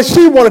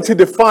to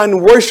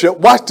define worship,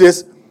 watch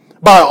this,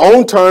 by her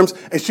own terms,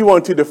 and she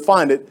wanted to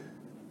define it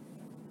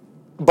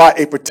by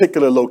a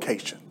particular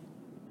location.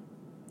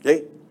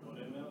 Okay?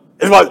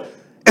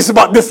 It's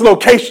about this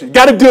location. You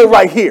got to do it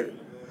right here.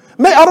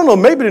 I don't know,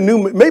 maybe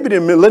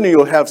the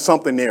millennial have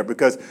something there,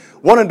 because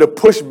one of the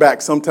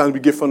pushbacks sometimes we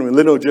get from the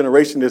millennial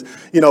generation is,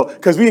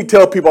 because we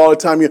tell people all the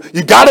time, you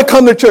got to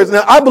come to church.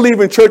 Now, I believe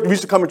in church. We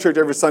used to come to church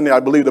every Sunday.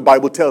 I believe the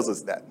Bible tells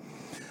us that.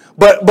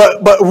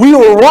 But we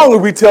were wrong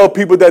when we tell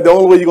people that the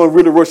only way you're going to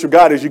really worship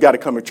God is you got to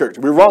come to church.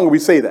 We're wrong when we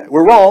say that.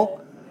 We're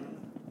wrong.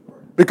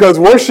 Because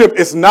worship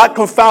is not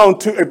confined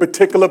to a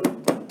particular,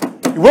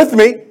 you with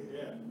me?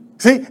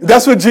 See,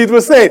 that's what Jesus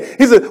was saying.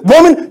 He said,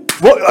 woman,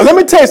 let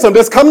me tell you something.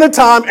 There's coming a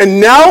time, and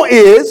now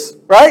is,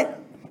 right?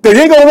 That you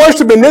ain't going to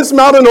worship in this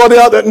mountain or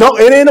the other. No,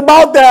 it ain't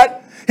about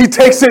that. He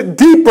takes it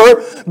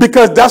deeper,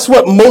 because that's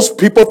what most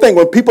people think.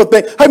 When people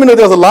think, I mean,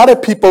 there's a lot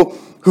of people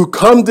who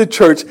come to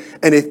church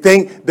and they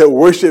think that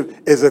worship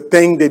is a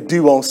thing they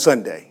do on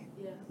Sunday.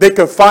 Yeah. They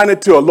confine it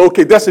to a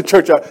location. That's the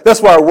church.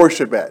 That's where I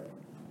worship at.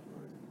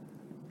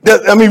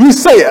 We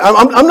say it.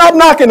 I'm not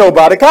knocking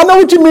nobody. I know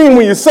what you mean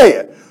when you say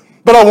it.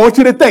 But I want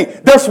you to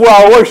think, that's where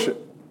I worship.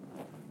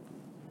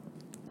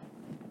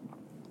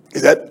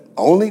 Is that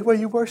only where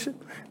you worship?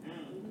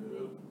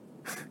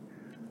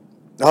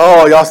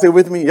 Oh, y'all stay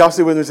with me? Y'all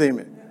stay with me? Say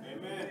amen.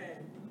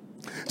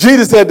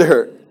 Jesus said to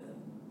her,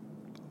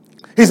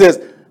 he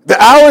says, the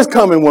hour is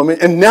coming, woman,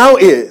 and now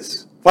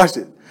is, watch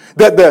this,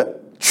 that the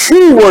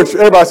true worship,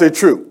 everybody say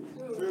true.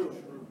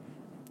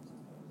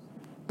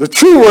 The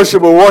true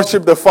worshiper will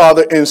worship the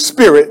Father in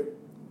spirit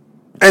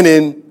and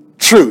in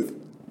truth.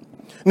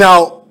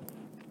 Now,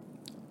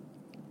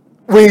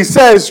 when he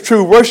says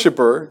true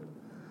worshiper,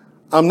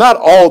 I'm not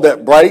all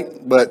that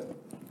bright, but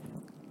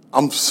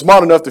I'm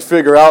smart enough to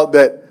figure out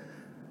that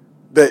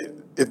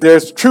if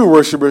there's true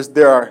worshipers,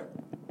 there are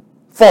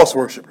false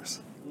worshipers.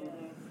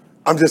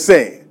 I'm just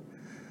saying.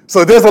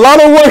 So there's a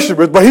lot of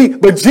worshipers,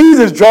 but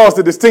Jesus draws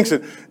the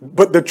distinction.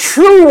 But the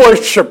true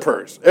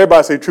worshipers,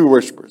 everybody say true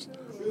worshipers.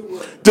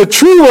 The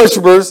true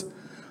worshipers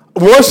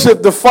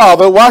worship the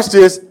Father, watch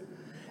this,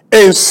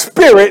 in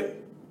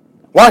spirit,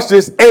 watch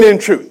this, and in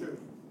truth.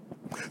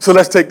 So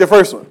let's take the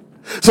first one.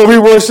 So we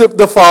worship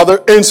the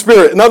Father in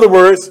spirit. In other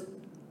words,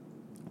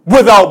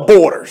 without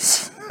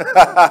borders.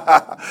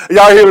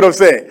 Y'all hear what I'm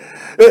saying?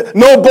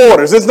 No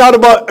borders.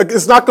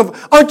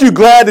 Aren't you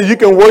glad that you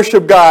can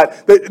worship God,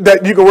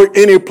 that you can work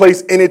any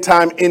place,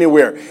 anytime,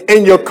 anywhere?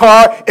 In your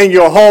car, in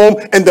your home,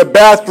 in the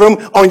bathroom,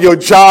 on your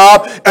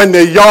job, in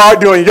the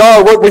yard, doing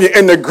yard work, when you're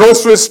in the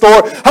grocery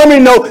store. How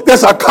many know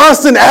there's a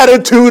constant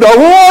attitude of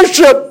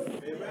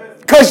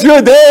worship? Because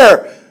you're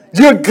there.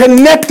 You're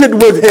connected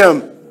with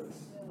him.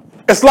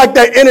 It's like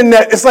that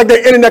internet. It's like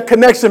that internet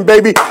connection,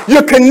 baby.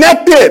 You're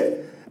connected.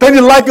 Don't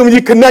you like it when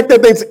you connect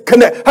that things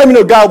connect? How many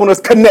know God wants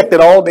us connected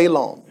all day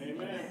long?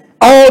 Amen.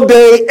 All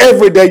day,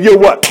 every day, you're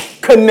what?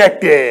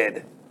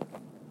 Connected.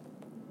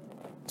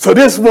 So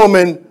this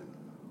woman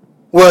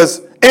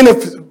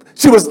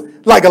she was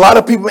like a lot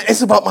of people,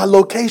 it's about my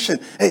location.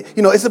 Hey,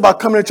 it's about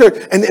coming to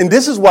church. And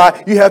this is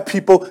why you have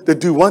people that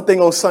do one thing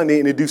on Sunday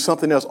and they do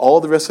something else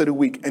all the rest of the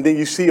week. And then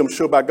you see them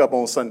show back up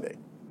on Sunday.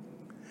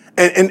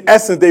 And in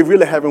essence, they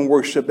really haven't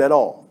worshiped at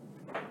all.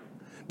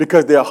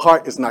 Because their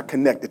heart is not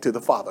connected to the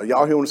Father.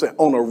 Y'all hear what I'm saying?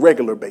 On a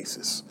regular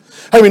basis.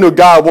 How many know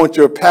God wants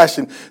your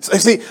passion?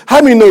 See,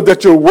 how many know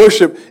that your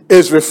worship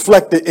is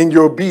reflected in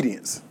your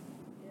obedience?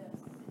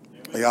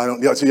 Y'all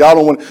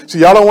don't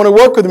want to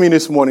work with me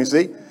this morning,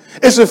 see?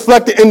 It's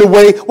reflected in the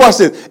way, watch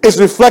this. It's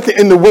reflected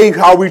in the way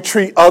how we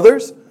treat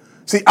others.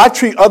 See, I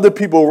treat other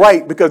people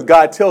right because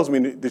God tells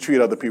me to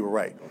treat other people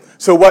right.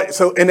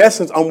 So in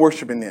essence, I'm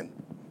worshiping them.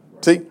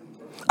 See?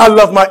 I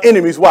love my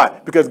enemies. Why?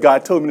 Because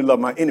God told me to love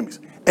my enemies.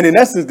 And in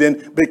essence,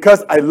 then,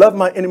 because I love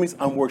my enemies,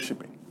 I'm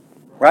worshiping,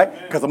 right?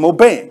 Because I'm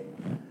obeying.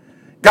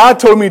 God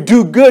told me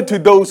do good to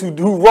those who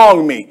do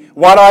wrong me.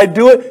 Why do I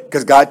do it?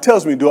 Because God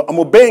tells me to do it. I'm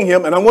obeying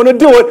him and I'm going to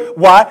do it.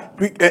 Why?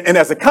 And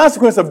as a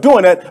consequence of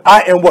doing that,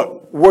 I am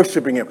what?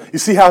 Worshiping him. You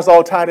see how it's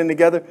all tied in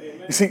together?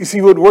 You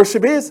see what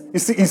worship is? You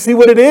see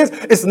what it is?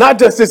 It's not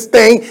just this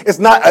thing. It's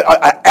not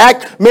an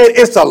act. Man,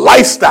 it's a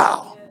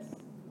lifestyle.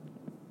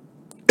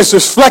 It's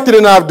reflected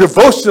in our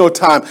devotional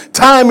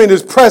time in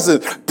his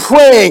presence,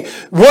 praying,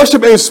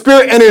 worship in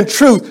spirit and in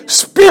truth.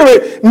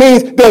 Spirit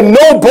means there are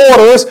no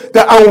borders,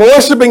 that I'm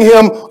worshiping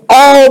him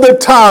all the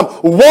time.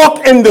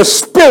 Walk in the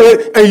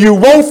spirit and you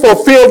won't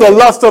fulfill the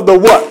lust of the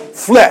what?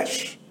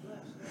 Flesh.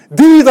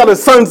 These are the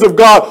sons of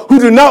God who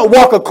do not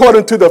walk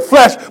according to the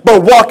flesh,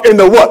 but walk in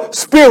the what?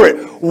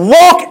 Spirit.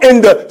 Walk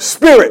in the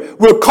spirit.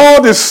 We're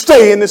called to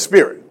stay in the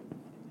spirit.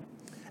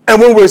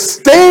 And when we're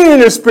staying in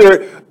the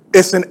spirit,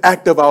 it's an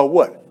act of our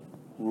what?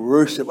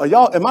 Worship.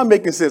 Am I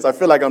making sense? I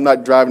feel like I'm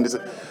not driving this.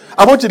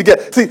 I want you to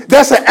get,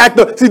 that's an act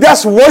of,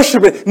 that's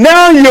worshiping.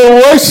 Now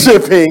you're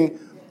worshiping.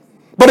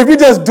 But if you're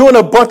just doing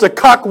a bunch of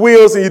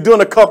cockwheels and you're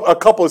doing a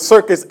couple of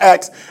circus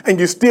acts and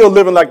you're still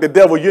living like the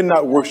devil, you're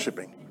not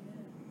worshiping.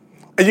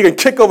 And you can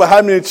kick over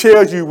how many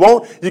chairs you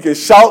want. You can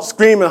shout,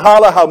 scream, and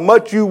holler how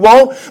much you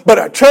want. But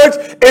at church,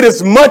 it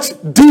is much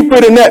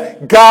deeper than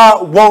that.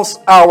 God wants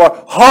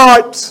our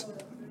hearts.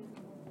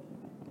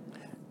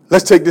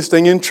 Let's take this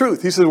thing in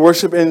truth. He says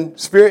worship in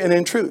spirit and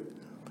in truth.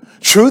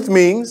 Truth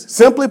means,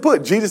 simply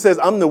put, Jesus says,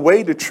 I'm the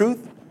way, the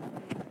truth.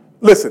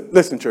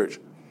 Listen, church.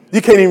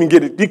 You can't even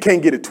get it. You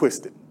can't get it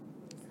twisted.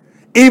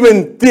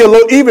 Even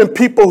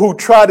people who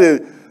try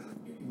to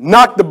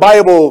knock the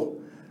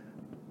Bible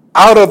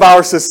out of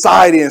our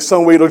society in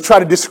some way, they'll try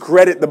to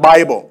discredit the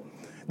Bible.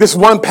 This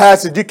one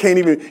passage, you can't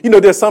even,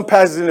 there's some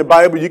passages in the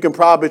Bible you can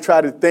probably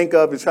try to think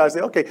of and try to say,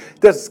 okay,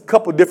 there's a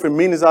couple different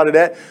meanings out of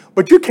that,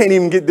 but you can't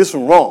even get this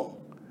one wrong.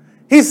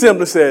 He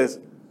simply says,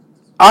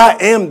 I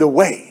am the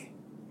way.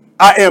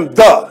 I am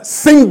the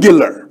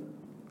singular.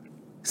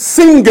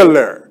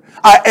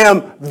 I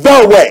am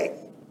the way.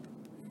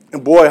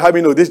 And boy, how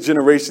many know this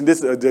generation,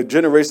 the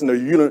generation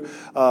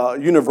of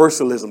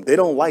universalism, they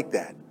don't like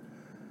that.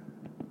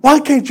 Why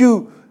can't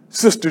you,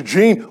 Sister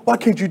Jean, why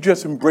can't you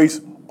just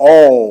embrace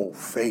all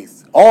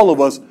faith? All of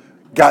us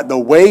got the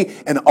way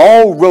and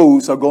all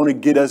roads are going to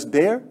get us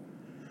there.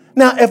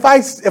 Now, if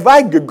I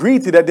agree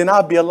to that, then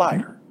I'll be a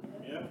liar.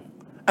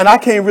 And I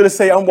can't really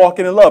say I'm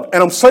walking in love.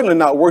 And I'm certainly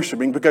not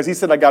worshiping because he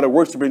said I got to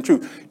worship in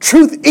truth.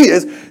 Truth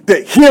is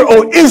that hear,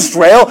 O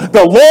Israel,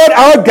 the Lord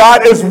our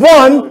God is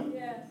one,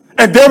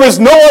 and there is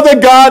no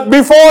other God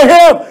before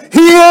him.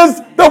 He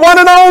is the one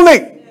and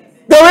only.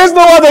 There is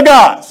no other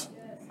gods.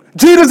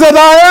 Jesus said,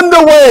 I am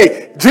the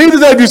way.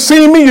 Jesus said, you've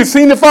seen me, you've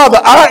seen the Father.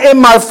 I and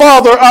my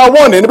Father are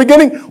one. In the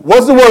beginning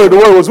was the Word. The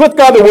Word was with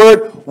God. The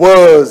Word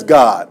was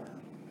God.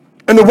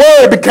 And the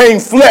Word became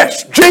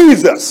flesh,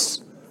 Jesus,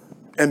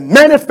 and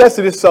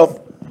manifested itself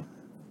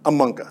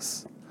among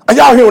us. Are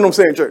y'all hearing what I'm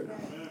saying, church?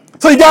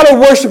 So you got to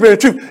worship in the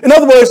truth. In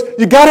other words,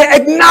 you got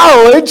to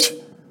acknowledge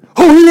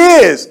who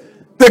he is,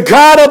 the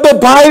God of the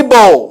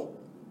Bible.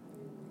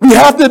 We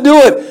have to do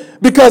it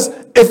because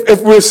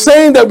if we're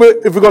saying that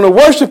if we're going to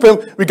worship him,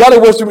 we got to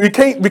worship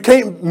him. We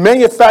can't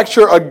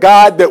manufacture a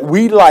God that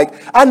we like.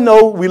 I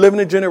know we live in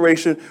a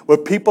generation where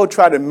people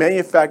try to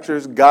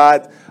manufacture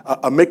God,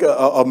 make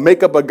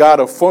up a God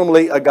or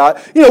formulate a God.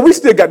 We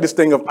still got this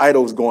thing of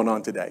idols going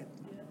on today.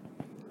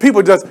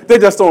 People they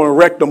just don't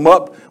erect them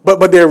up,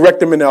 but they erect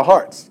them in their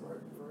hearts.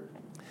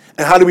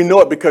 And how do we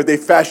know it? Because they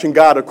fashion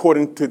God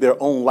according to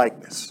their own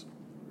likeness.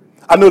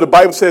 I know the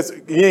Bible says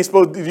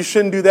you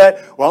shouldn't do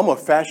that. Well, I'm going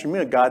to fashion me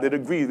a God that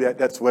agrees that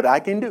that's what I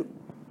can do.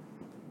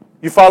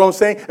 You follow what I'm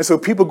saying? And so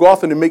people go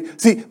off and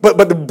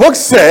but the book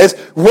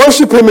says,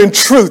 worship him in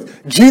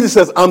truth. Jesus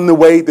says, I'm the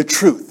way, the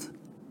truth,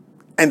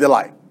 and the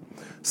life.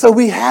 So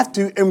we have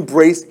to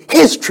embrace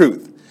his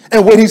truth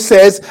and what he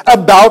says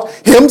about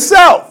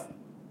himself.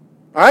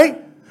 All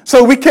right?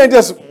 So we can't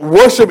just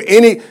worship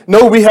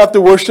we have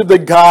to worship the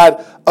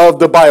God of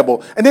the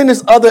Bible. And then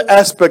this other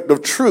aspect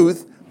of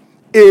truth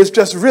is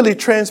just really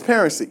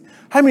transparency.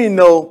 How many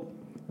know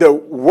that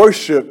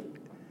worship,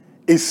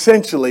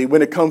 essentially,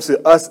 when it comes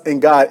to us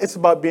and God, it's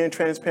about being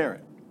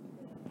transparent,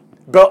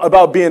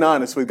 about being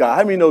honest with God?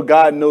 How many know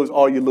God knows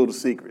all your little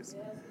secrets?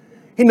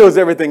 He knows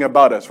everything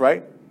about us,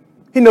 right?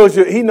 He knows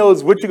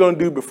what you're going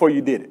to do before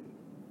you did it.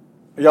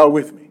 Are y'all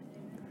with me?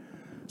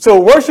 So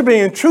worshiping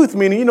in truth,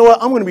 meaning, you know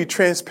what? I'm going to be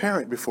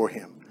transparent before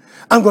him.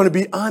 I'm going to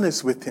be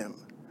honest with him.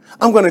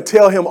 I'm going to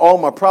tell him all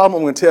my problems.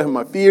 I'm going to tell him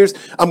my fears.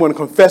 I'm going to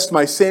confess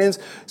my sins.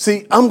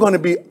 See, I'm going to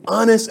be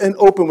honest and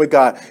open with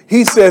God.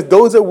 He says,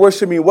 those that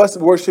worship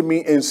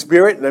me in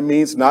spirit. That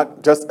means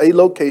not just a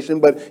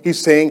location, but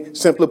he's saying,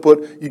 simply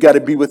put, you got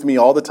to be with me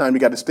all the time. You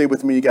got to stay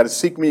with me. You got to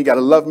seek me. You got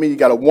to love me. You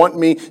got to want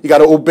me. You got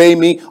to obey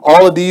me.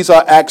 All of these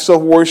are acts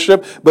of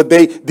worship, but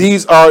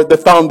these are the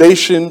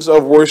foundations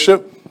of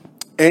worship.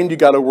 And you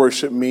got to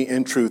worship me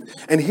in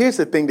truth. And here's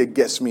the thing that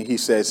gets me, he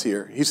says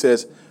here. He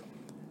says,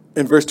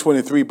 in verse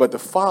 23, but the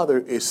Father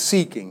is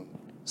seeking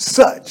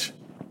such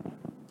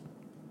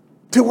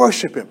to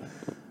worship him.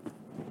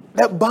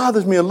 That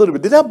bothers me a little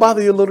bit. Did that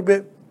bother you a little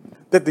bit?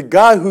 that the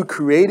God who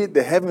created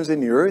the heavens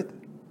and the earth,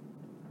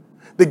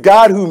 the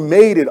God who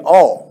made it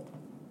all,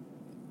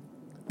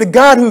 the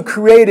God who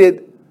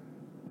created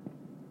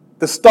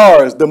the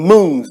stars, the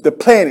moons, the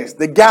planets,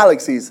 the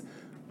galaxies,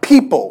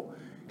 people,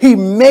 he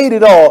made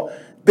it all,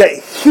 that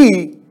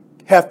he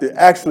have to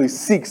actually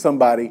seek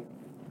somebody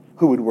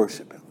who would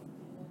worship him.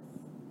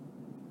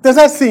 Does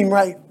that seem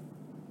right?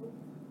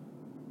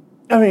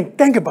 I mean,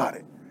 think about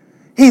it.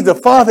 The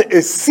Father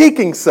is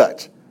seeking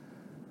such.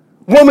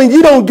 Woman,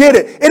 you don't get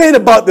it. It ain't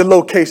about the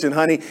location,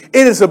 honey.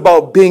 It is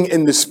about being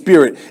in the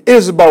Spirit. It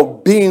is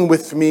about being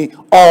with me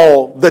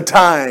all the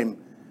time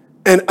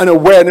and an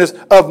awareness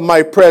of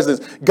my presence.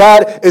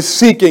 God is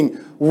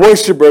seeking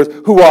worshipers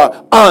who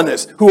are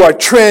honest, who are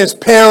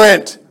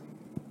transparent,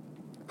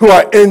 who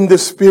are in the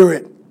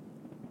Spirit.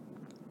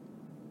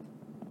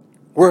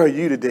 Where are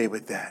you today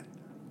with that?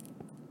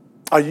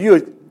 Are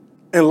you,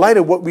 in light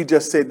of what we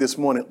just said this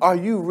morning, are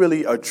you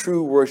really a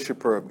true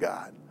worshiper of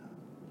God?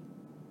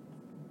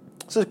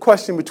 It's a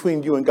question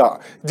between you and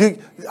God.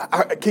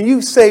 Can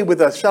you say with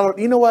a shallow,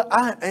 you know what,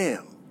 I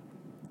am.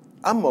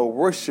 I'm a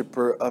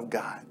worshiper of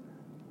God.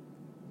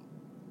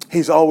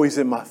 He's always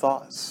in my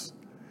thoughts.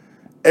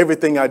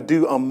 Everything I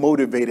do, I'm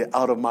motivated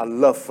out of my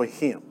love for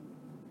him.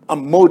 You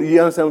understand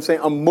what I'm saying?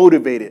 I'm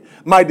motivated.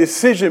 My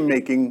decision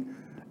making,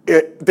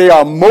 they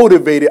are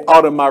motivated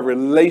out of my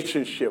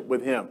relationship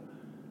with him.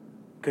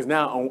 Because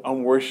now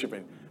I'm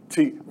worshiping.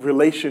 To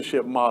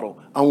relationship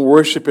model. I'm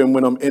worshiping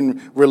when I'm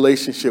in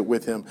relationship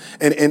with him.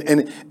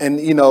 And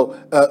you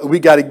know, we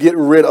got to get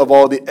rid of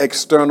all the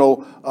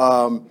external,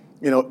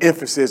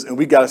 emphasis, and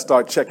we got to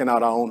start checking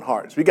out our own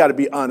hearts. We got to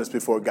be honest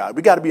before God.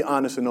 We got to be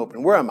honest and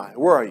open. Where am I?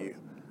 Where are you?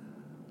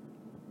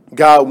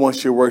 God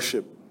wants your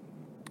worship.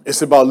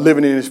 It's about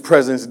living in his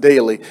presence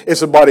daily.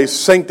 It's about a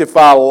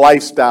sanctified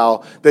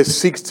lifestyle that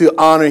seeks to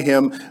honor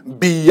him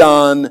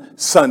beyond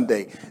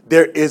Sunday.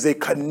 There is a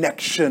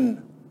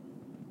connection.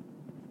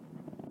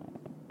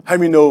 How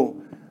many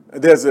know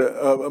there's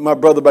my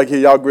brother back here,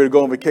 y'all ready to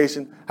go on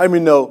vacation? How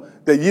many know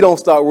that you don't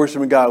start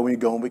worshiping God when you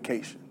go on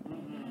vacation?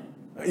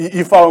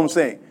 You follow what I'm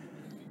saying?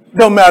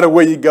 No matter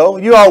where you go,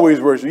 you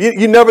always worship.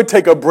 You never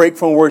take a break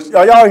from worship.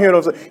 Y'all hear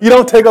what I'm saying? You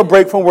don't take a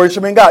break from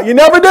worshiping God. You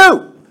never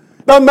do.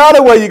 No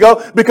matter where you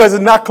go, because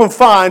it's not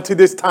confined to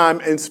this time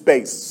and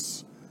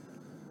space.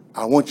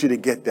 I want you to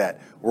get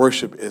that.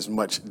 Worship is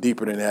much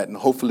deeper than that. And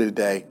hopefully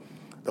today,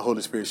 the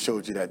Holy Spirit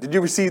showed you that. Did you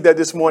receive that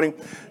this morning?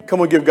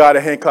 Come on, give God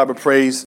a hand clap of praise.